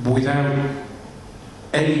without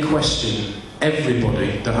any question,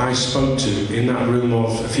 everybody that I spoke to in that room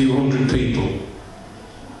of a few hundred people,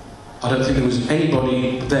 I don't think there was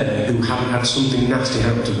anybody there who hadn't had something nasty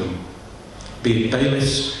happen to them. Be it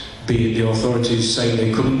bailiffs, be it the authorities saying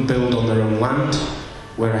they couldn't build on their own land,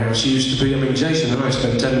 where a house used to be. I mean, Jason and I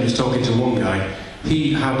spent 10 minutes talking to one guy.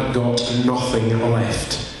 He had got nothing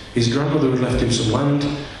left. His grandmother had left him some land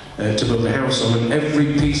to build a house on, and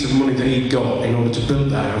every piece of money that he'd got in order to build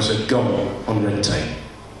that house had gone on rent tape.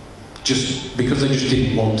 Just because they just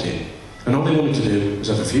didn't want it. And all they wanted to do was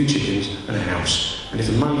have a few chickens and a house. And if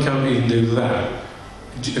a man can't even do that,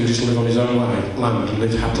 and just live on his own land and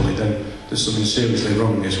live happily, then there's something seriously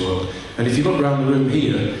wrong in this world. And if you look around the room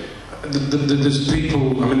here, there's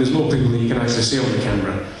people, I mean, there's more people than you can actually see on the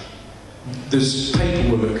camera. There's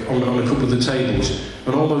paperwork on a couple of the tables,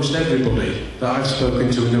 and almost everybody that I've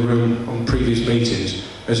spoken to in the room on previous meetings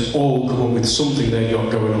has all come up with something they've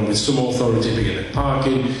got going on with some authority, be it at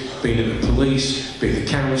parking, be it at the police, be it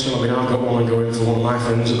the council. I mean, I've got one going for one of my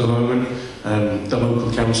friends at the moment. The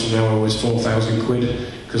local council now owes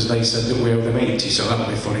 £4,000 because they said that we owe them 80, so that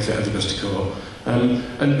would be funny if it ever goes to court.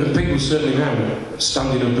 And people certainly now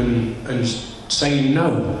standing up and saying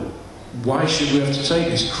no. Why should we have to take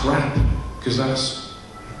this crap? Because that's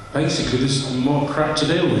basically, there's more crap to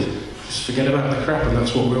deal with. Just forget about the crap, and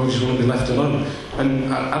that's what we all just want to be left alone.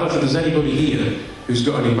 And I don't think there's anybody here who's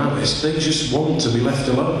got any malice. They just want to be left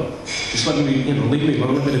alone. Just let me, leave me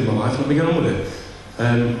alone a bit in my life, let me get on with it.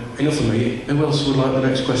 Enough of me. Who else would like the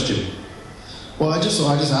next question? Well, I just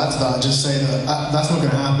add to that, just say that that's not going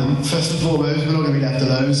to happen. First and foremost, we're not going to be left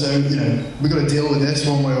alone, so, we've got to deal with this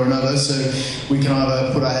one way or another, so we can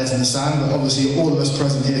either put our heads in the sand, but obviously all of us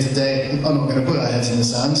present here today are not going to put our heads in the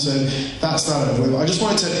sand, so that's that over with. I just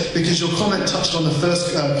wanted to, because your comment touched on the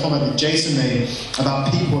first comment that Jason made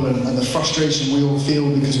about people and the frustration we all feel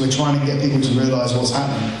because we're trying to get people to realise what's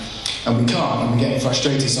happening, and we can't, and we get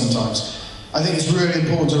frustrated sometimes. I think it's really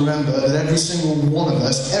important to remember that every single one of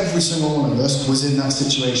us was in that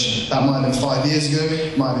situation. That might have been 5 years ago,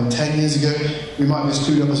 it might have been 10 years ago, we might be as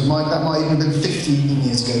clued up as Mike, that might even have been 15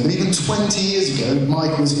 years ago. But even 20 years ago,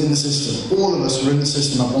 Mike was in the system. All of us were in the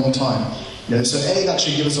system at one time. So that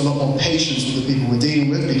should give us a lot more patience with the people we're dealing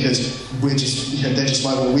with, because we're just, they're just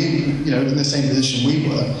like what we, in the same position we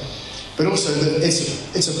were. But also that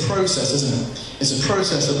it's a process, isn't it? It's a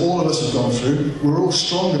process that all of us have gone through. We're all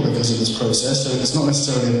stronger because of this process, so it's not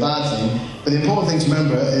necessarily a bad thing. But the important thing to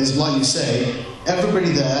remember is, like you say, everybody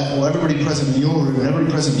there, or everybody present in your room, and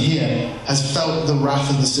everybody present here, has felt the wrath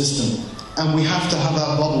of the system. And we have to have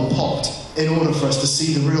our bubble popped in order for us to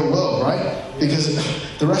see the real world, right? Because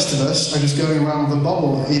the rest of us are just going around with a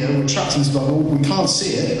bubble, we're trapped in this bubble, we can't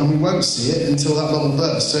see it, and we won't see it until that bubble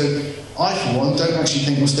bursts. So I, for one, don't actually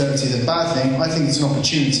think austerity is a bad thing. I think it's an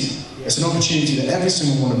opportunity. It's an opportunity that every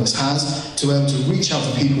single one of us has to be able to reach out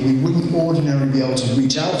to people we wouldn't ordinarily be able to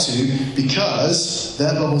reach out to because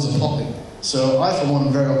their bubbles are popping. So I, for one,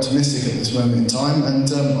 am very optimistic at this moment in time,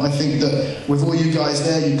 and I think that with all you guys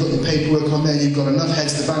there, you've got the paperwork on there, you've got enough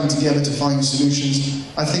heads to bang together to find solutions.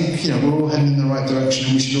 I think we're all heading in the right direction,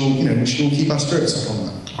 and we should all keep our spirits up on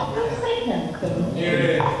that.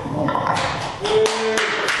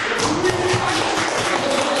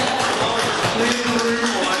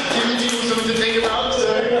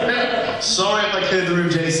 Sorry if I cleared the room,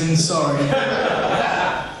 Jason. Sorry. Who's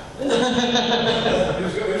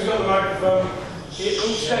got the microphone?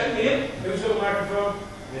 Who's got the microphone?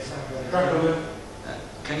 Yes, I can.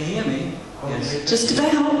 Can you hear me? Yes. Just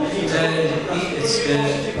about.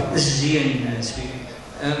 This is Ian speaking.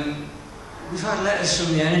 We've had letters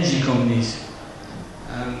from the energy companies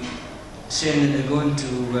saying that they're going to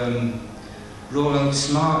roll out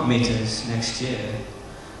smart meters next year.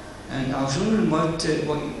 And I was wondering what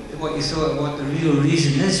you thought, what the real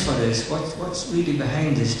reason is for this. What's really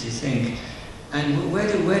behind this, do you think? And where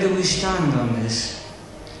do we stand on this?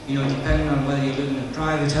 Depending on whether you live in a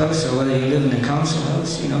private house or whether you live in a council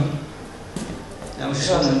house, I was just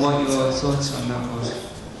wondering what your thoughts on that was.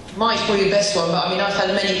 Mike's probably the best one, but I've had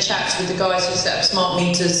many chats with the guys who set up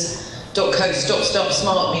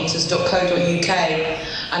smartmeters.co.uk,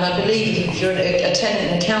 and I believe if you're a tenant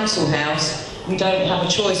in a council house, you don't have a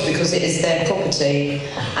choice because it is their property,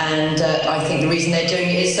 and I think the reason they're doing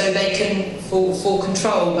it is so they can full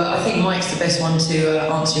control. But I think Mike's the best one to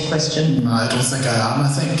answer your question. No, I don't think I am. I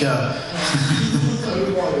think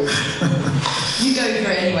you go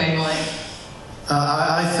for it anyway, Mike.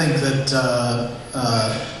 I think that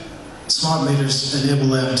smart meters enable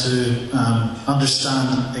them to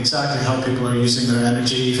understand exactly how people are using their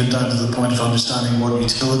energy, even down to the point of understanding what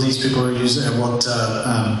utilities people are using,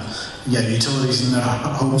 utilities in their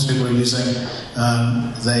homes people are using.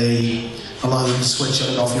 They allow them to switch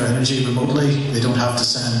off your energy remotely. They don't have to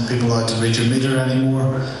send people out to read your meter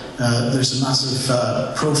anymore. There's a massive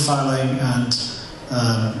profiling and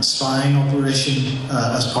spying operation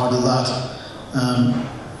as part of that.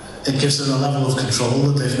 It gives them a level of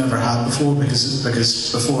control that they've never had before, because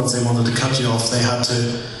before, if they wanted to cut you off, they had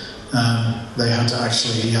to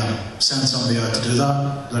actually send somebody out to do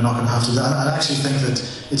that. They're not going to have to do that. I actually think that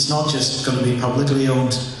it's not just going to be publicly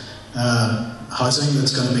owned housing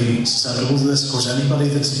that's going to be susceptible to this. Of course, anybody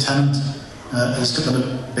that's a tenant has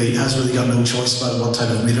really got no choice about what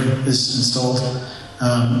type of meter is installed.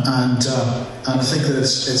 And I think that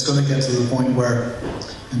it's going to get to the point where,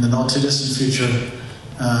 in the not too distant future,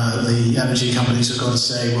 the energy companies are going to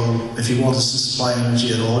say, well, if you want us to supply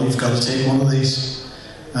energy at all, you've got to take one of these.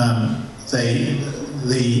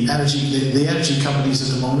 The energy companies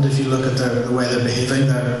at the moment, if you look at the way they're behaving,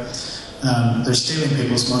 they're stealing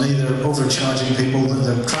people's money, they're overcharging people,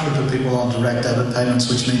 they're trying to put people on direct debit payments,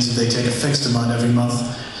 which means that they take a fixed amount every month,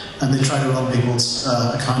 and they try to run people's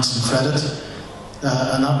accounts and credit.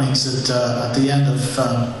 And that means that at the end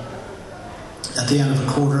of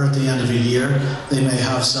a quarter, at the end of a year, they may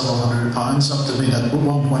have several £100. Up to me, at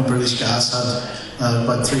one point, British Gas had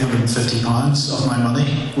about £350 of my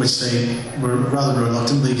money, which they were rather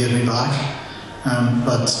reluctantly gave me back.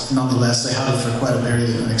 But nonetheless, they had it for quite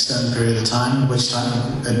an extended period of time, over which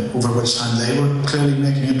time they were clearly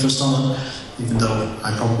making interest on it, even though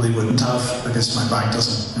I probably wouldn't have, because my bank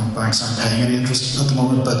doesn't. Banks aren't paying any interest at the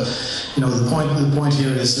moment. But the point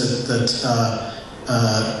here is that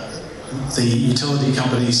the utility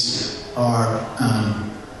companies are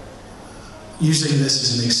using this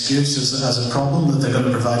as an excuse, as a problem that they're going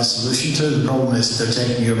to provide a solution to. The problem is that they're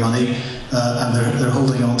taking your money and they're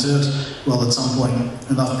holding on to it. Well, at some point,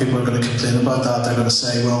 enough people are going to complain about that. They're going to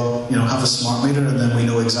say, well, have a smart meter, and then we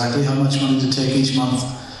know exactly how much money to take each month.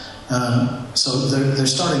 So they're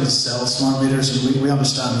starting to sell smart meters, and we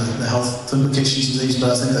understand the health implications of these,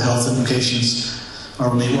 but I think the health implications are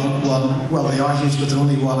only one. Well, they are huge, but they're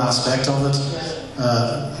only one aspect of it.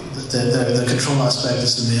 The control aspect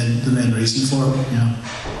is the main reason for it.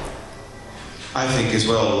 I think as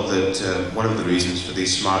well that one of the reasons for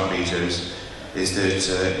these smart meters is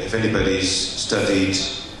that if anybody's studied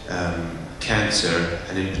cancer,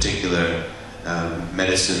 and in particular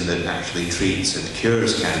medicine that actually treats and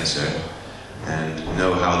cures cancer, and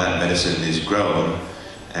know how that medicine is grown,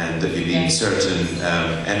 and that you need certain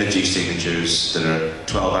energy signatures that are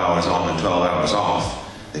 12 hours on and 12 hours off,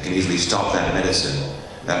 they can easily stop that medicine.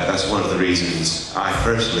 That's one of the reasons I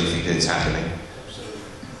personally think it's happening.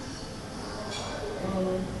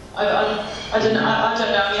 I don't know. I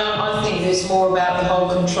mean, I think it's more about the whole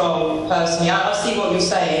control. Personally, I see what you're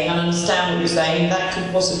saying and understand what you're saying. That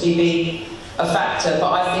could possibly be a factor,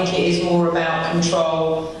 but I think it is more about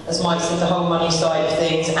control, as Mike said, the whole money side of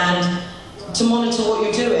things, and to monitor what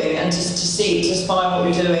you're doing and to spy what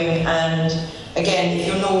you're doing. And again, if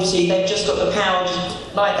you're naughty, they've just got the power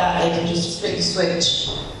like that. They can just flick the switch.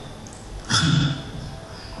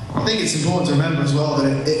 I think it's important to remember as well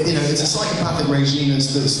that it's a psychopathic regime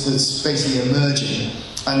that's basically emerging,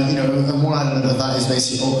 and and one element of that is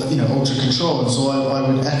basically ultra control. And so I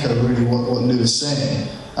would echo really what Lou is saying,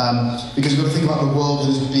 because we've got to think about the world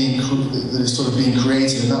that is sort of being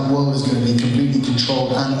created, and that world is going to be completely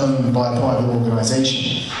controlled and owned by a private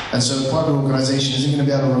organisation. And so a private organisation isn't going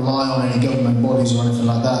to be able to rely on any government bodies or anything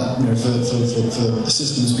like that, for the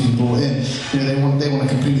systems being brought in. They want a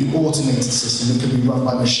completely automated system that can be run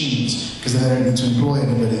by machines, because then they don't need to employ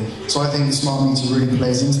anybody. So I think the smart meter really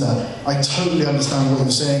plays into that. I totally understand what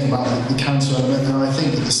you're saying about the cancer element, and I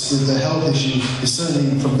think that the health issue is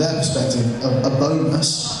certainly, from their perspective, a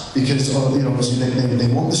bonus, because obviously they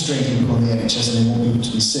want the strain people on the NHS and they want people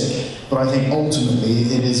to be sick. But I think ultimately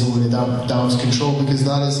it is all down to control, because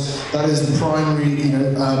that is the primary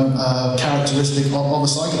characteristic of a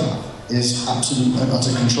psychopath, is absolute and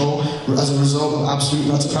utter control as a result of absolute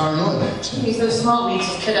and utter paranoia. Because those smart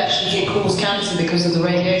meters could actually cause cancer because of the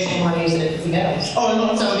radiation one using and everything else. Oh,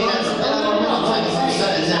 no, so I mean, that's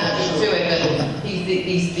to it, but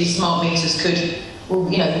these smart meters could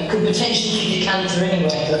potentially give you cancer anyway.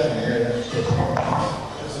 Definitely,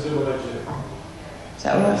 That's a good idea. Is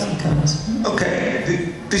that all right for you guys? Okay,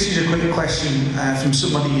 this is a quick question from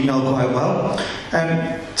somebody you know quite well.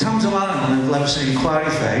 Tamsin Allen of Leveson Inquiry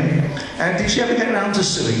fame. Did she ever get around to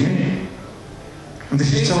suing you? And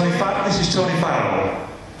this is Tony Farrell.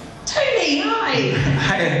 Tony, hi!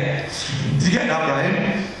 Hiya. Did you get that,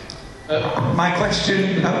 Brian?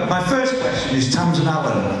 My first question is Tamsin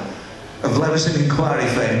Allen of Leveson Inquiry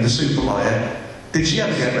fame, the super lawyer. Did she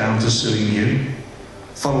ever get around to suing you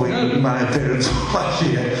following my appearance last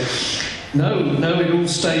year? No, it all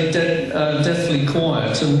stayed deathly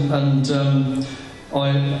quiet, and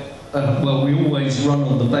we always run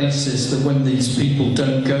on the basis that when these people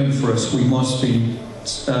don't go for us, we must be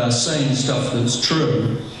saying stuff that's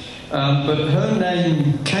true. But her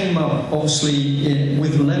name came up, obviously,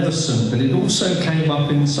 with Leveson, but it also came up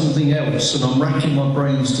in something else, and I'm racking my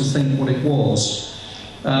brains to think what it was.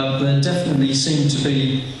 There definitely seemed to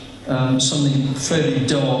be something fairly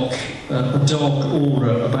dark, a dark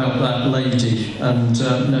aura about that lady, and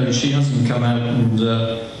no, she hasn't come out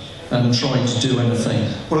and tried to do anything.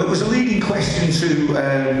 Well, it was a leading question to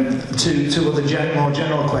other more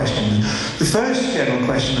general questions. The first general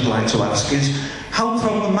question I'd like to ask is, How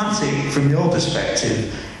problematic, from your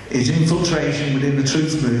perspective, is infiltration within the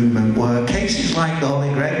truth movement, where cases like the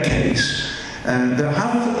Holly Gregg case that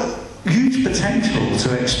have huge potential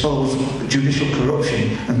to expose judicial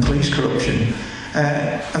corruption and police corruption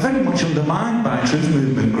are very much undermined by truth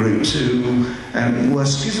movement groups who were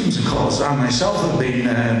schisms, of course. I myself have been,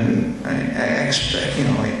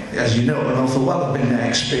 as you know, an awful well, I've been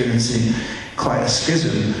experiencing quite a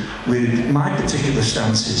schism with my particular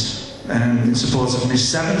stances in support of Miss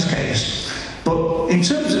Seven's case. But in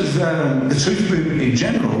terms of the truth movement in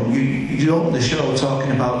general, you opened the show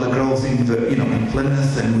talking about the growth in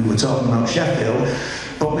Plymouth, and we were talking about Sheffield,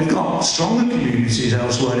 but we've got stronger communities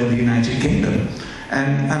elsewhere in the United Kingdom.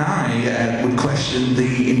 And I would question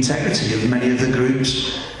the integrity of many of the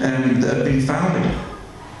groups that have been founded.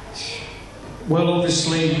 Well,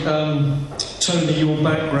 obviously, Tony, your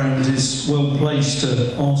background is well placed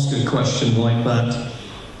to ask a question like that.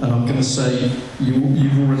 And I'm going to say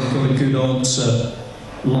you've already got a good answer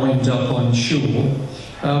lined up, I'm sure.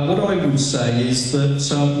 What I would say is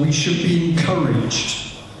that we should be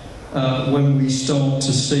encouraged when we start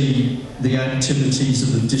to see the activities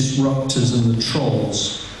of the disruptors and the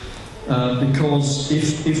trolls. Because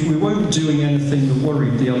if we weren't doing anything that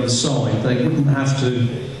worried the other side, they wouldn't have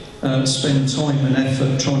to spend time and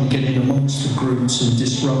effort trying to get in amongst the groups and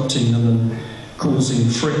disrupting them and causing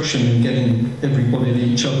friction and getting everybody at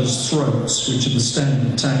each other's throats, which are the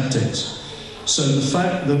standard tactics. So the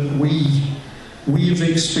fact that we have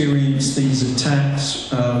experienced these attacks,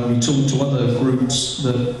 we talk to other groups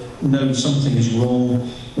that know something is wrong,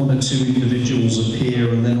 one or two individuals appear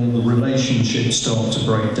and then all the relationships start to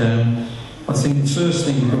break down. I think the first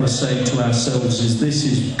thing we've got to say to ourselves is this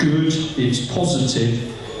is good, it's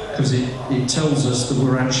positive, because it tells us that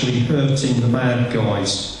we're actually hurting the bad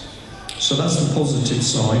guys. So that's the positive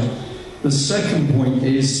side. The second point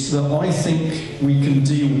is that I think we can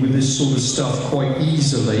deal with this sort of stuff quite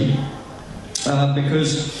easily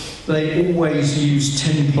because they always use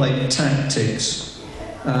template tactics.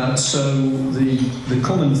 So the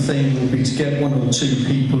common thing will be to get one or two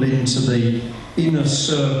people into the inner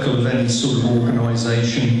circle of any sort of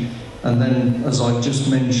organisation, and then, as I've just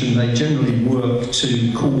mentioned, they generally work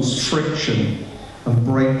to cause friction and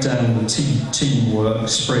break down the teamwork,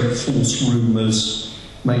 spread false rumours,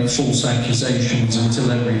 make false accusations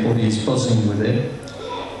until everybody is buzzing with it.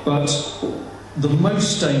 But the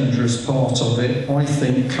most dangerous part of it, I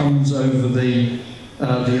think, comes over the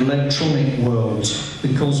electronic world,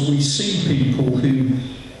 because we see people who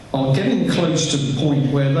are getting close to the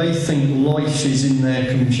point where they think life is in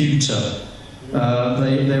their computer.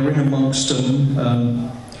 They're in amongst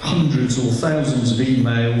hundreds or thousands of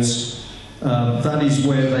emails. That is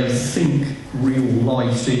where they think real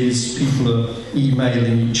life is. People are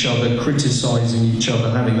emailing each other, criticising each other,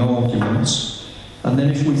 having arguments. And then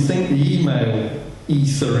if we think the email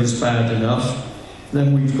ether is bad enough,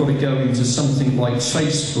 then we've got to go into something like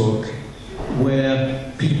Facebook,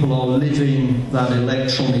 where people are living that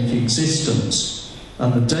electronic existence.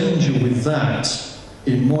 And the danger with that,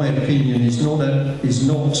 in my opinion, is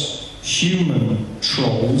not human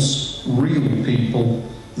trolls, real people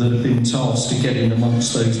that have been tasked to get in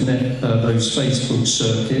amongst those Facebook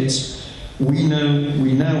circuits. We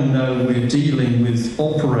now know we're dealing with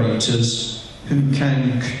operators who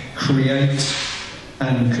can create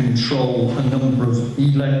and control a number of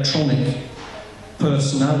electronic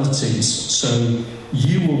personalities. So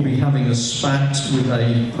you will be having a spat with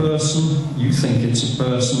a person, you think it's a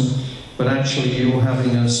person, but actually you're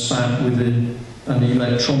having a spat with an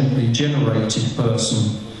electronically generated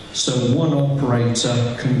person. So one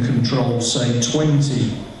operator can control, say,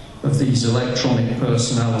 20 of these electronic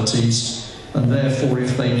personalities, and therefore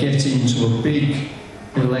if they get into a big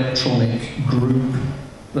electronic group,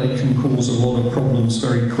 they can cause a lot of problems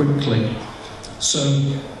very quickly. So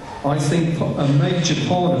I think a major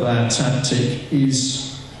part of our tactic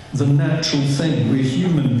is the natural thing. We're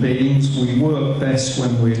human beings, we work best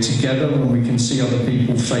when we're together, when we can see other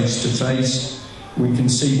people face to face, we can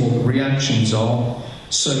see what the reactions are.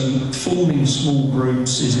 So forming small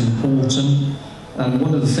groups is important, and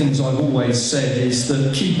one of the things I've always said is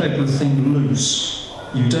that keep everything loose.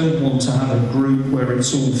 You don't want to have a group where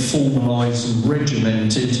it's all formalised and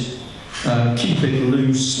regimented. Keep it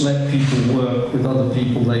loose, let people work with other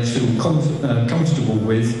people they feel comfortable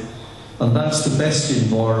with, and that's the best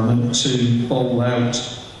environment to bowl out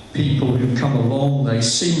people who come along, they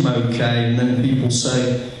seem okay, and then people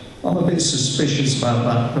say, I'm a bit suspicious about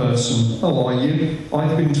that person. Oh, are you?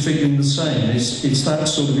 I've been feeling the same. It's that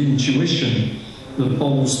sort of intuition that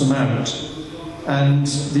bowls them out. And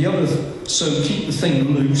the other so keep the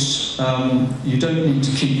thing loose. You don't need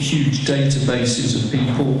to keep huge databases of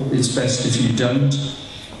people. It's best if you don't.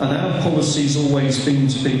 And our policy's always been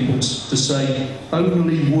to people to say,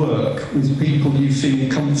 only work with people you feel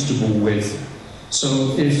comfortable with.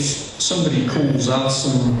 So if somebody calls us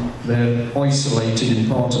and they're isolated in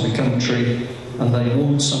part of the country and they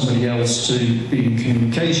want somebody else to be in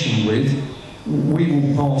communication with, we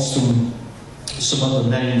will pass them some other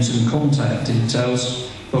names and contact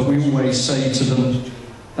details, but we always say to them,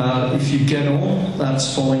 if you get on,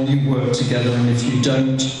 that's fine, you work together, and if you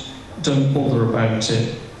don't bother about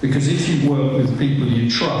it. Because if you work with people you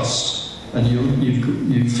trust and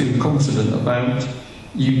you feel confident about,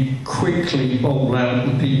 you quickly bowl out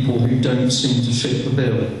the people who don't seem to fit the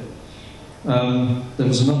bill. There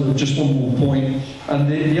was just one more point,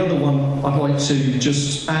 and the other one I'd like to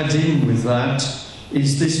just add in with that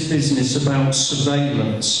is this business about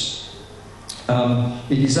surveillance.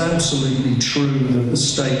 It is absolutely true that the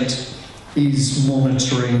state is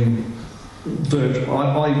monitoring, but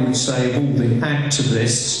I would say of all the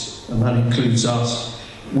activists, and that includes us,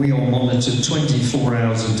 we are monitored 24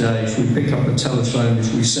 hours a day. If we pick up a telephone,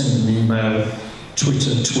 if we send an email,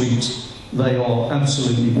 Twitter, tweet, they are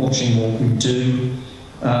absolutely watching what we do.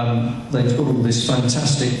 They've got all this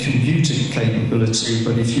fantastic computer capability,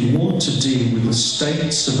 but if you want to deal with a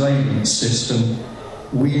state surveillance system,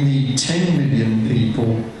 we need 10 million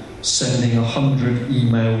people sending 100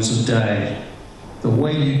 emails a day. The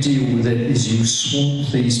way you deal with it is you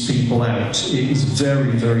swamp these people out. It is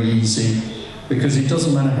very, very easy, because it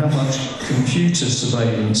doesn't matter how much computer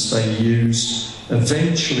surveillance they use,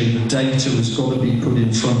 eventually the data has got to be put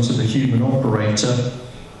in front of a human operator.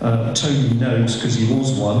 Tony knows because he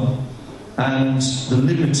was one, and the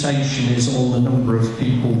limitation is on the number of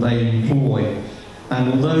people they employ.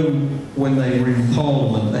 And although when they were in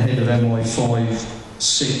Parliament, the head of MI5,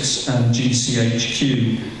 6 and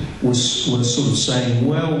GCHQ was sort of saying,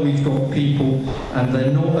 well, we've got people and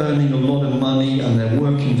they're not earning a lot of money and they're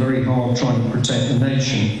working very hard trying to protect the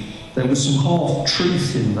nation. There was some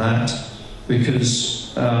half-truth in that,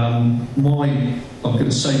 because my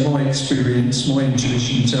experience, my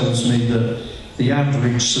intuition tells me that the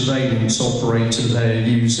average surveillance operator they're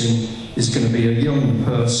using is going to be a young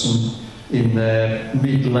person in their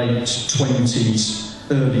mid-late 20s,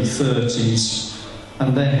 early 30s,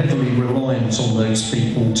 and they're heavily reliant on those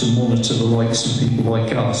people to monitor the likes of people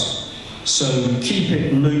like us. So keep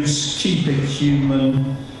it loose, keep it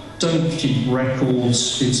human, don't keep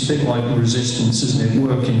records. It's a bit like the resistance, isn't it?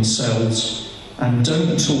 Work in cells. And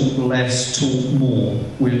don't talk less, talk more.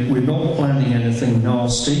 We're not planning anything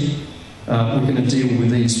nasty. We're going to deal with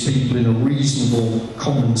these people in a reasonable,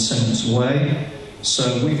 common sense way.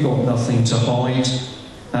 So we've got nothing to hide.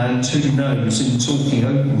 And who knows, in talking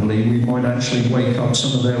openly, we might actually wake up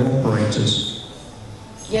some of their operators.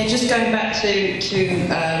 Yeah, just going back to the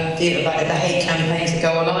hate campaigns that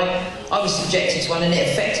go on, I was subjected to one, and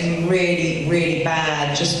it affected me really, really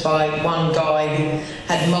bad, just by one guy who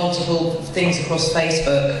had multiple things across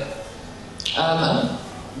Facebook.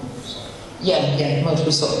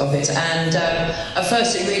 Multiple sock puppets, and at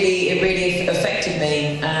first it really affected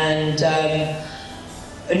me, and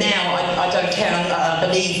now I don't care. I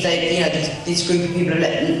believe that this group of people have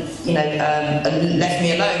left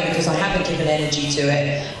me alone because I haven't given energy to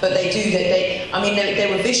it. But they do that. They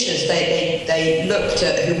were vicious. They looked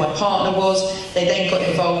at who my partner was. They then got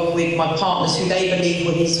involved with my partners, who they believed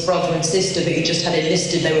were his brother and sister, but he just had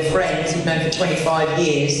enlisted. They were friends he'd known for 25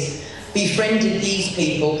 years. Befriended these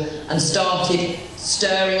people and started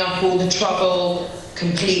stirring up all the trouble.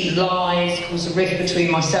 Complete lies, caused a rift between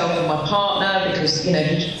myself and my partner because, he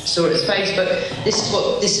saw it as Facebook.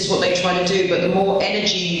 This is what they try to do, but the more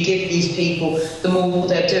energy you give these people, the more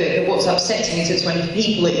they'll do it. But what's upsetting is it's when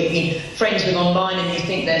people that you've been friends with online and you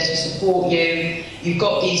think they're to support you, you've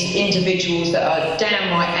got these individuals that are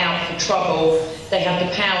downright out for trouble. They have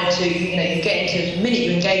the power to, you get into, the minute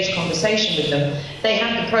you engage conversation with them, they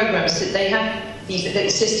have the programs, they have these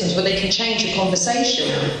systems where they can change the conversation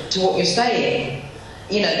to what you're saying.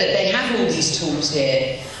 That they have all these tools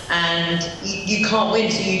here, and you can't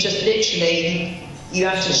win, so you just literally, you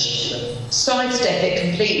have to sidestep it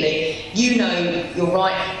completely. You're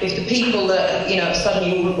right. If the people that,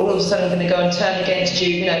 suddenly all of a sudden are going to go and turn against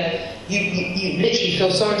you, you literally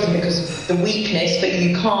feel sorry for them because of the weakness, but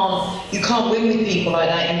you can't win with people like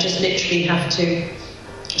that. You just literally have to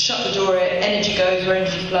shut the door, energy goes where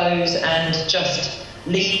energy flows, and just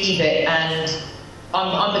leave it. And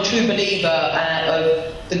I'm a true believer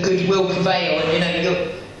of the good will prevail, and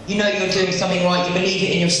you're doing something right, you believe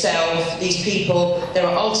it in yourself. These people, there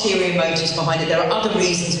are ulterior motives behind it, there are other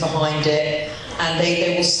reasons behind it, and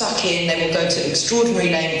they will suck in, they will go to extraordinary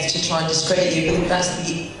lengths to try and discredit you, but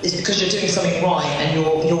it's because you're doing something right and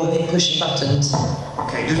you're pushing buttons.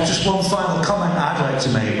 Okay, just one final comment I'd like to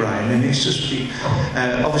make, Brian, and it's just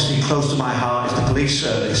obviously close to my heart is the police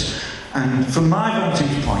service. And from my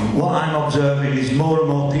vantage point, what I'm observing is more and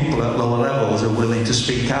more people at lower levels are willing to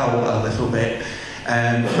speak out a little bit.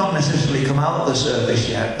 Not necessarily come out of the service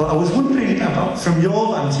yet, but I was wondering about, from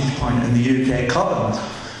your vantage point in the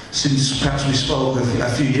UKColumn, since perhaps we spoke a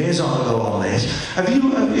few years ago on this, have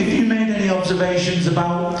you made any observations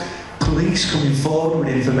about police coming forward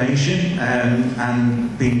with information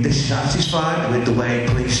and being dissatisfied with the way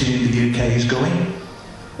policing in the UK is going?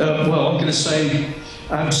 Well, I'm going to say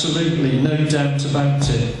absolutely, no doubt about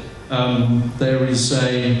it. There is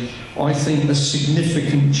I think, a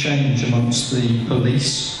significant change amongst the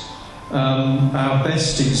police. Our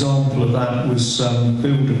best example of that was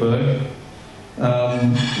Bilderberg,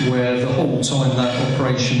 where the whole time that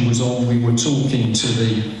operation was on, we were talking to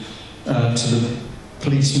the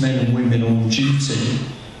policemen and women on duty,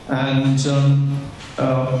 and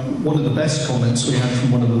one of the best comments we had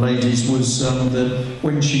from one of the ladies was that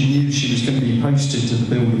when she knew she was going to be posted to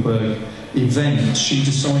the Bilderberg event, she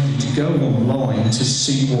decided to go online to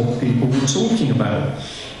see what people were talking about,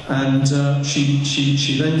 and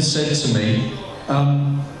she then said to me,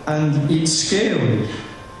 and it's scary.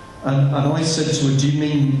 And I said to her, do you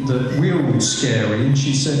mean that we're all scary? And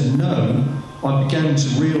she said, no, I began to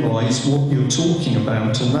realise what you're talking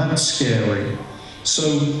about, and that's scary.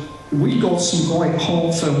 So we got some quite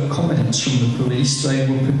heartfelt comments from the police. They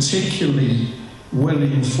were particularly well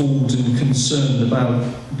informed and concerned about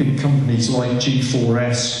big companies like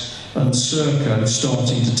G4S and Serco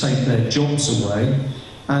starting to take their jobs away.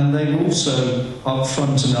 And they were also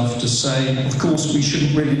upfront enough to say, of course, we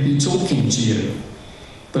shouldn't really be talking to you.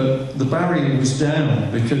 But the barrier was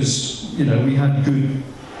down because, you know, we had good,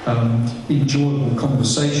 enjoyable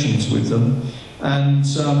conversations with them. And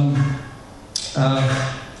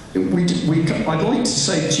I'd like to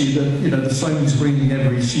say to you that, you know, the phone's ringing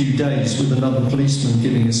every few days with another policeman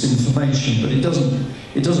giving us information, but it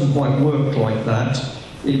doesn't quite work like that.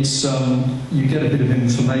 It's you get a bit of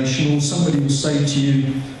information, or somebody will say to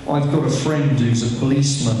you, I've got a friend who's a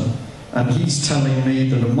policeman, and he's telling me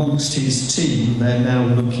that amongst his team they're now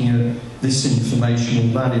looking at this information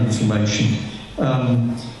or that information.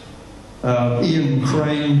 Ian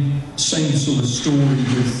Crane, same sort of story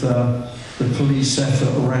with the police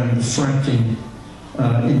effort around the fracking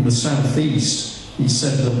in the southeast. He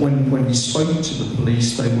said that when he spoke to the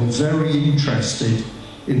police, they were very interested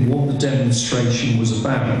in what the demonstration was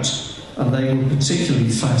about, and they were particularly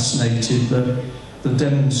fascinated that the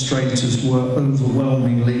demonstrators were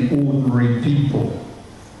overwhelmingly ordinary people.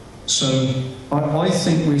 So I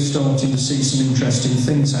think we're starting to see some interesting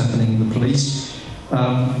things happening in the police.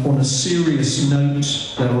 On a serious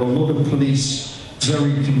note, there are a lot of police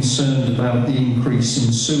very concerned about the increase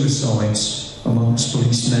in suicides amongst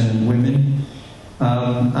policemen and women.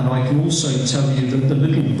 And I can also tell you that the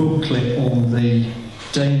little booklet on the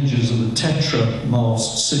dangers of the tetra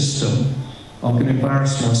mast system, I'm going to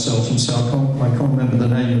embarrass myself and say I can't remember the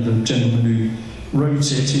name of the gentleman who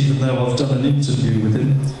wrote it, even though I've done an interview with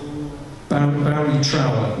him. Barry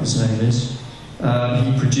Trower, his name is.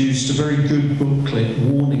 He produced a very good booklet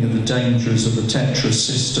warning of the dangers of the tetra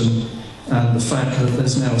system and the fact that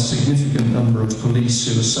there's now a significant number of police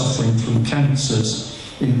who are suffering from cancers,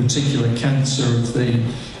 in particular cancer of the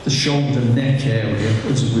shoulder neck area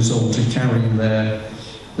as a result of carrying their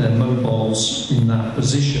mobiles in that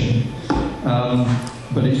position.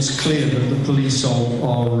 But it's clear that the police are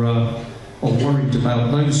worried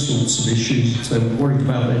about those sorts of issues. They're worried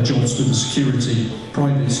about their jobs with the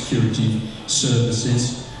private security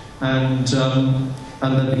services, and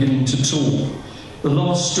they're beginning to talk. The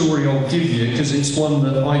last story I'll give you, because it's one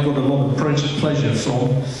that I got a lot of pleasure from,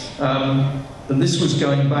 and this was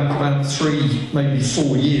going back about 3, maybe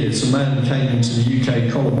 4 years. A man came into the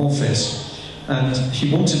UKColumn office, and he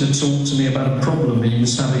wanted to talk to me about a problem he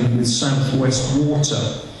was having with South West Water.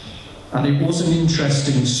 And it was an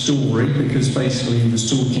interesting story, because basically he was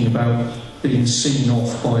talking about being seen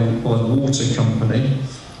off by the water company.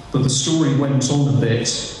 But the story went on a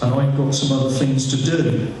bit, and I've got some other things to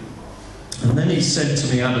do. And then he said to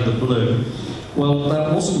me out of the blue, well,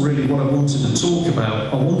 that wasn't really what I wanted to talk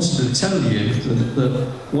about. I wanted to tell you that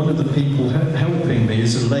one of the people helping me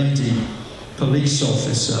is a lady police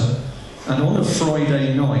officer, and on a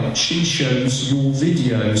Friday night she shows your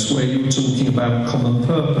videos where you're talking about common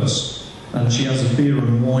purpose, and she has a beer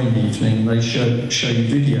and wine evening and they show you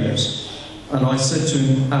videos. And I said to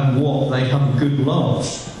him, and what, they have a good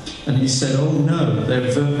laugh? And he said, oh no,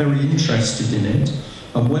 they're very interested in it.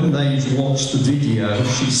 And when they've watched the video,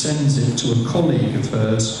 she sends it to a colleague of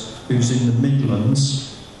hers who's in the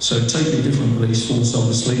Midlands, so totally different police force,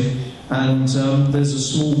 obviously, and there's a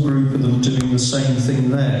small group of them doing the same thing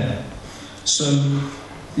there. So,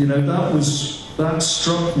 you know, that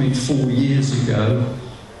struck me 4 years ago.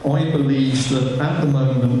 I believe that at the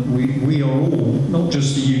moment we are all, not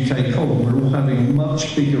just the UKColumn, we're all having a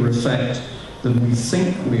much bigger effect than we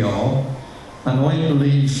think we are. And I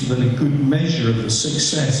believe that a good measure of the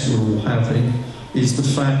success we're all having is the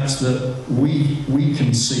fact that we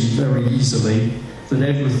can see very easily that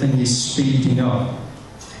everything is speeding up.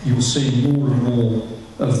 You'll see more and more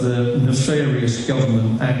of the nefarious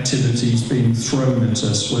government activities being thrown at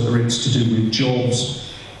us, whether it's to do with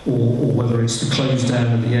jobs or whether it's the close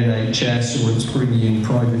down of the NHS or it's bringing in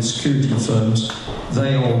private security firms.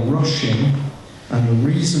 They are rushing. And the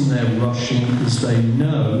reason they're rushing is they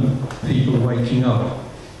know people are waking up.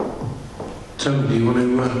 Tony, do you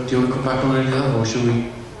want to come back on any of that, or shall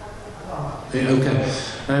we? Yeah, okay.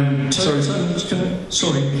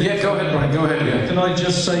 Sorry. Yeah, go ahead, Brian. Go ahead. Yeah. Can I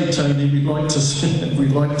just say, Tony, we'd like to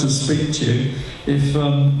speak to you if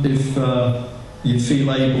you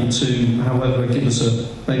feel able to, however, give us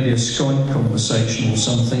maybe a Skype conversation or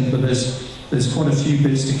something. But there's quite a few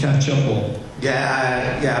bits to catch up on.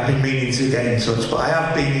 Yeah, I've been meaning to get in touch, but I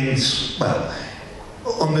have been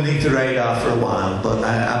underneath the radar for a while, but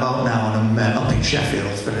I'm out now and I'm up in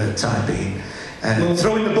Sheffield for the time being.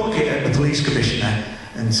 Throwing the bucket at the police commissioner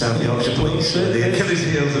and South Yorkshire Police, the Achilles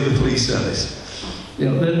heels of the police service.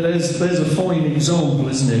 Yeah, there's a fine example,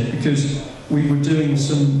 isn't it? Because we were doing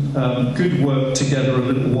some good work together a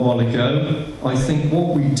little while ago. I think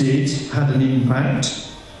what we did had an impact.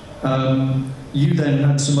 You then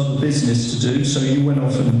had some other business to do, so you went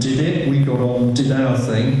off and did it. We got on, did our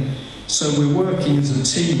thing. So we're working as a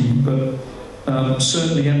team, but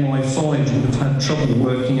certainly MI5 would have had trouble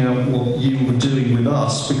working out what you were doing with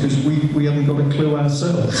us because we haven't got a clue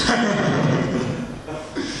ourselves.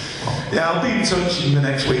 Yeah, I'll be in touch in the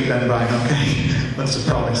next week then, Brian, okay? That's a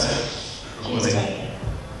promise.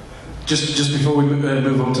 Just before we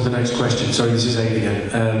move on to the next question, sorry, this is Aid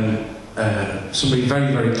again. Somebody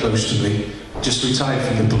very, very close to me just retired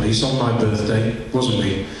from the police on my birthday, wasn't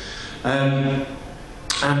me. And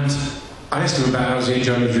I asked him about how he was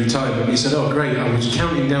enjoying his retirement. He said, oh great, I was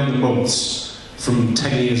counting down the months from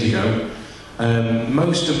 10 years ago.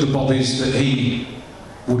 Most of the bobbies that he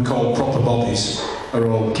would call proper bobbies are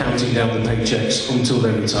all counting down the paychecks until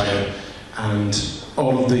they retire. And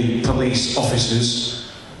all of the police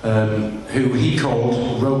officers who he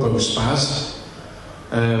called robo-spaz,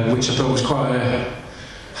 which I thought was quite a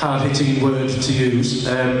hard-hitting word to use,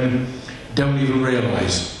 don't even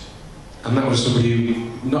realise. And that was somebody who,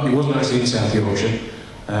 he wasn't actually in South Yorkshire.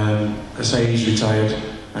 I say he's retired.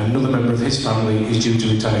 Another member of his family is due to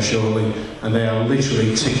retire shortly, and they are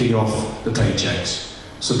literally ticking off the paychecks.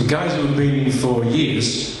 So the guys who have been in for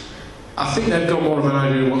years, I think they've got more of an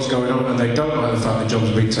idea of what's going on, and they don't like the fact that jobs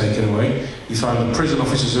are being taken away. You find that prison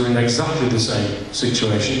officers are in exactly the same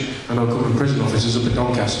situation. I know a couple of prison officers up at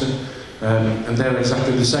Doncaster, and they're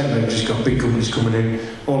exactly the same. They've just got big companies coming in,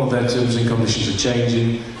 all of their terms and conditions are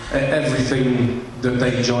changing, everything that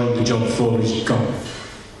they joined the job for is gone.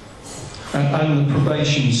 And the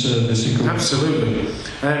probation service, of course. Absolutely.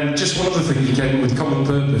 Just one other thing, you came up with common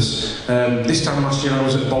purpose. This time last year I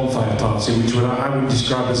was at a bonfire party, which I would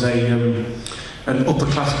describe as an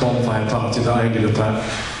upper-class bonfire party that I ended up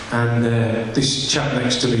at. And this chap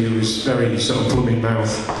next to me, who was very sort of plumbing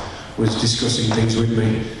mouth, was discussing things with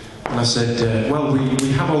me. And I said, well,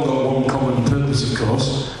 we have all got one common purpose, of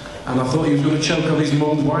course. And I thought he was going to choke on his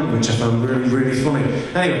mulled wine, which I found really, really funny.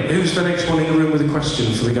 Anyway, who's the next one in the room with a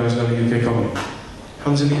question for the guys down at UKColumn?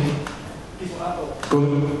 Hands in the air. Go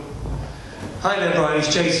on. Hi there, Brian.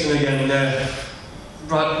 It's Jason again.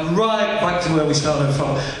 Right back to where we started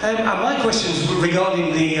from. And my question is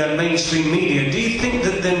regarding the mainstream media. Do you think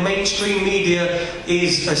that the mainstream media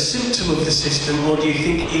is a symptom of the system, or do you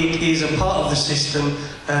think it is a part of the system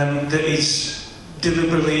that is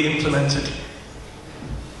deliberately implemented?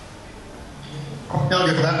 Yeah, I'll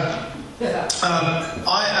go for that.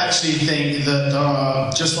 I actually think that there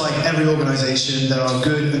are, just like every organisation, there are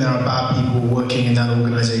good and there are bad people working in that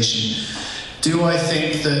organisation. Do I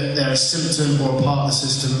think that they're a symptom or a part of the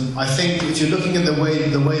system? I think if you're looking at the way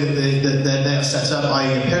that they are set up,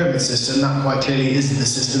 i.e. a pyramid system, that quite clearly is the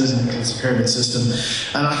system, isn't it? It's a pyramid system.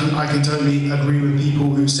 And I can totally agree with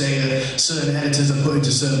people who say that certain editors are put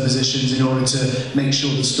into certain positions in order to make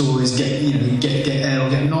sure the stories get air or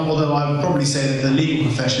get not. Although I would probably say that the legal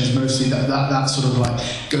profession is mostly that sort of like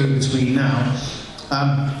go-between now.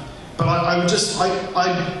 But I would just,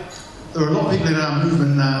 there are a lot of people in our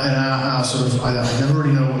movement, in our sort of, I never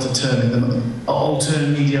really know what to term it,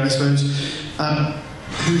 alternate media, I suppose,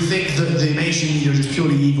 who think that the mainstream media is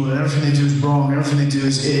purely evil and everything they do is wrong, everything they do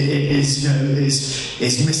is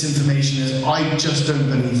misinformation. I just don't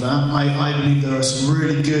believe that. I believe there are some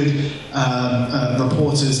really good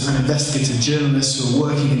reporters and investigative journalists who are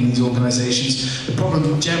working in these organisations. The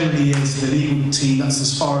problem generally is the legal team, that's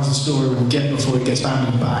as far as the story will get before it gets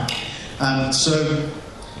banded back. So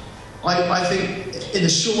I think in the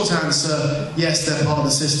short answer, yes, they're part of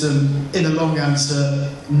the system. In the long answer,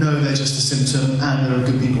 no, they're just a symptom, and there are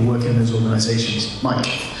good people working in those organisations. Mike?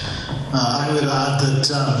 I would add that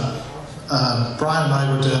Brian and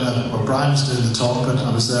I were Brian was doing the talk, but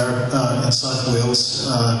I was there in South Wales,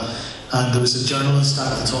 and there was a journalist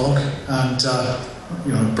at the talk,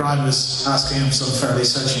 and Brian was asking him some fairly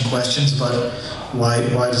searching questions about why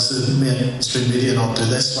does the mainstream media not do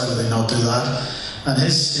this, why do they not do that? And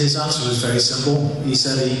his answer was very simple. He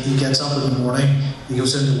said he gets up in the morning, he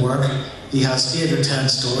goes into work, he has 8 or 10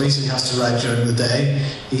 stories he has to write during the day.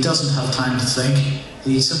 He doesn't have time to think.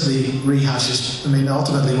 He simply rehashes,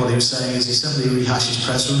 ultimately what he was saying is he simply rehashes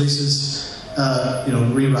press releases,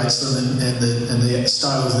 rewrites them in the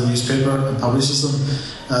style of the newspaper and publishes them.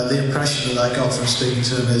 The impression that I got from speaking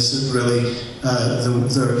to him is that really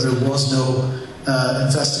there was no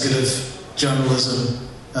investigative journalism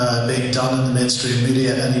being done in the mainstream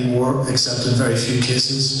media anymore, except in very few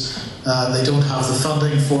cases. They don't have the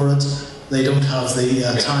funding for it. They don't have the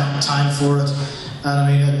time for it. And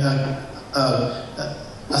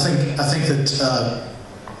I think that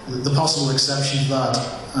the possible exception to that,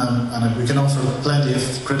 and we can offer plenty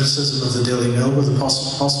of criticism of the Daily Mail, but the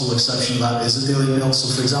possible exception to that is the Daily Mail. So,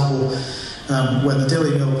 for example, when the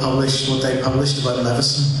Daily Mail published what they published about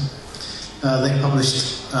Leveson, they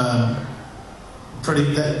published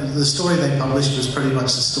the story they published was pretty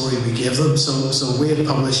much the story we gave them. So we had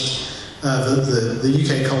published the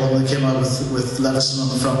UK column that came out with Leveson on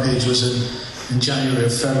the front page was in January or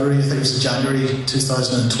February. I think it was the January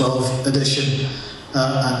 2012 edition,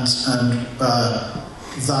 and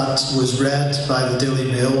that was read by the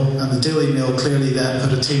Daily Mail, and the Daily Mail clearly then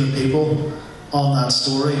put a team of people on that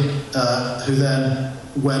story who then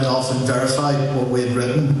went off and verified what we had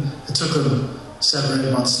written. It took them 7 or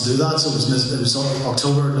 8 months to do that, so it was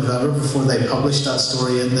October, November before they published that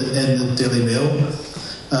story in the Daily Mail.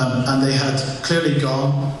 And they had clearly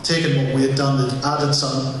taken what we had done, they'd added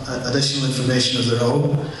some additional information of their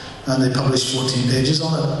own, and they published 14 pages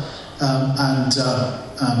on it.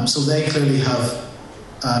 So they clearly have,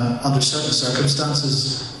 under certain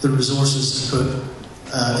circumstances, the resources to put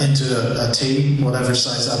into a team, whatever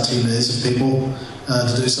size that team is, of people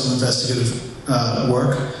to do some investigative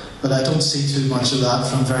work. But I don't see too much of that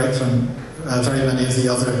from very many of the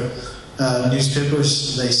other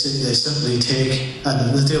newspapers. They simply take,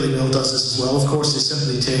 and the Daily Mail does this as well, of course, they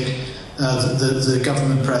simply take the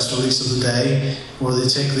government press release of the day, or they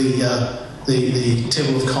take the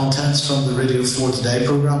table of contents from the Radio 4 Today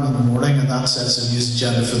programme in the morning, and that sets a news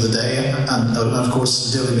agenda for the day. And of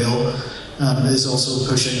course, the Daily Mail is also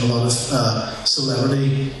pushing a lot of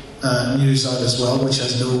celebrity news out as well, which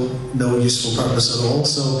has no useful purpose at all.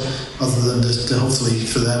 So, other than to hopefully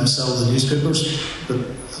for them sell the newspapers.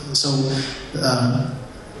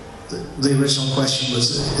 The original question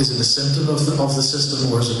was: is it a symptom of the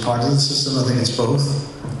system, or is it part of the system? I think it's both.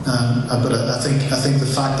 But I think the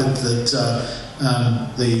fact that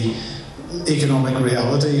the economic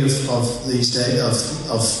reality of these days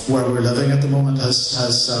of where we're living at the moment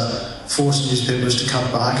has forced newspapers to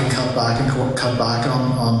cut back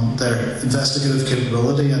on their investigative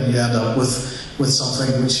capability, and you end up with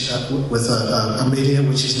something which with a media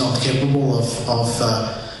which is not capable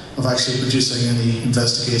of actually producing any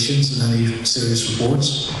investigations and any serious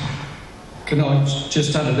reports. Can I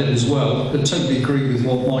just add a bit as well? I totally agree with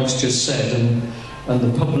what Mike's just said, and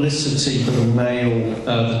the publicity for the Mail,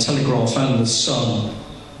 the Telegraph and the Sun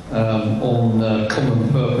on Common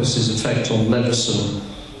Purpose's effect on Leveson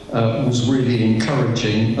was really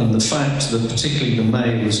encouraging, and the fact that particularly the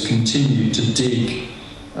Mail has continued to dig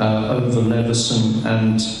over Leveson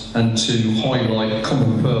and to highlight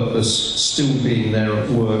Common Purpose still being there at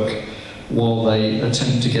work while they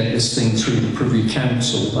attempt to get this thing through the Privy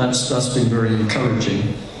Council, that's been very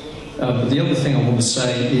encouraging. But the other thing I want to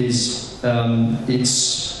say is it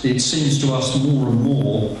seems to us more and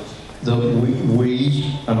more that we,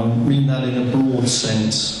 and I mean that in a broad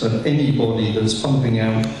sense, that anybody that's pumping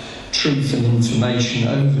out truth and information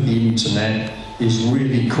over the internet is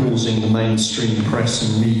really causing the mainstream press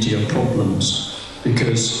and media problems,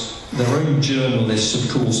 because their own journalists, of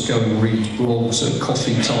course, go and read blogs at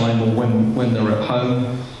coffee time or when they're at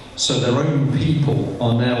home. So their own people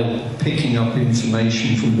are now picking up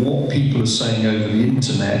information from what people are saying over the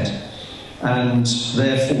internet, and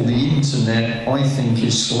therefore the internet, I think,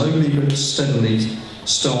 is slowly but steadily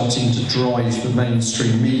starting to drive the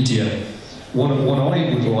mainstream media. What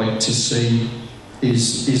I would like to see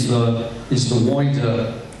is the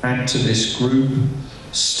wider activist group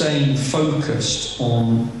staying focused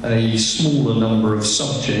on a smaller number of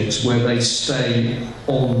subjects where they stay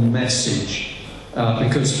on message.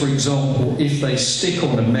 Because, for example, if they stick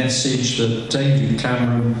on a message that David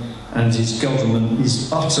Cameron and his government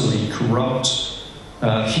is utterly corrupt,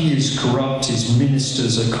 he is corrupt, his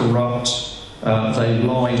ministers are corrupt, they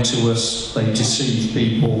lie to us, they deceive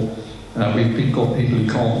people, we've got people who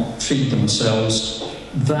can't feed themselves,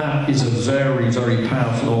 that is a very, very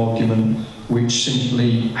powerful argument which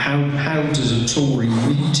simply, how does a Tory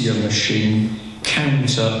media machine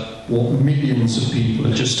counter what millions of people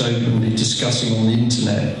are just openly discussing on the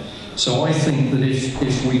internet? So I think that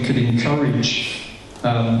if we could encourage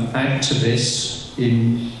activists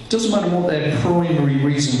in, doesn't matter what their primary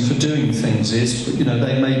reason for doing things is, but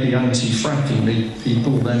they may be anti-fracking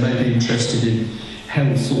people, they may be interested in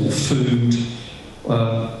health or food,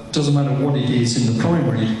 doesn't matter what it is in the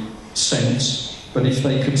primary sense, but if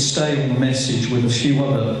they could stay on message with a few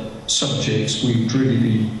other subjects, we'd really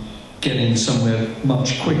be getting somewhere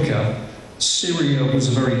much quicker. Syria was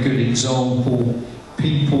a very good example.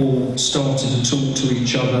 People started to talk to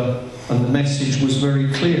each other, and the message was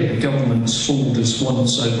very clear. The government's fooled us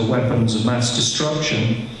once over weapons of mass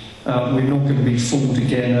destruction. We're not going to be fooled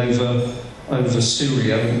again over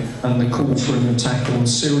Syria and the call for an attack on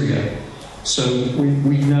Syria. So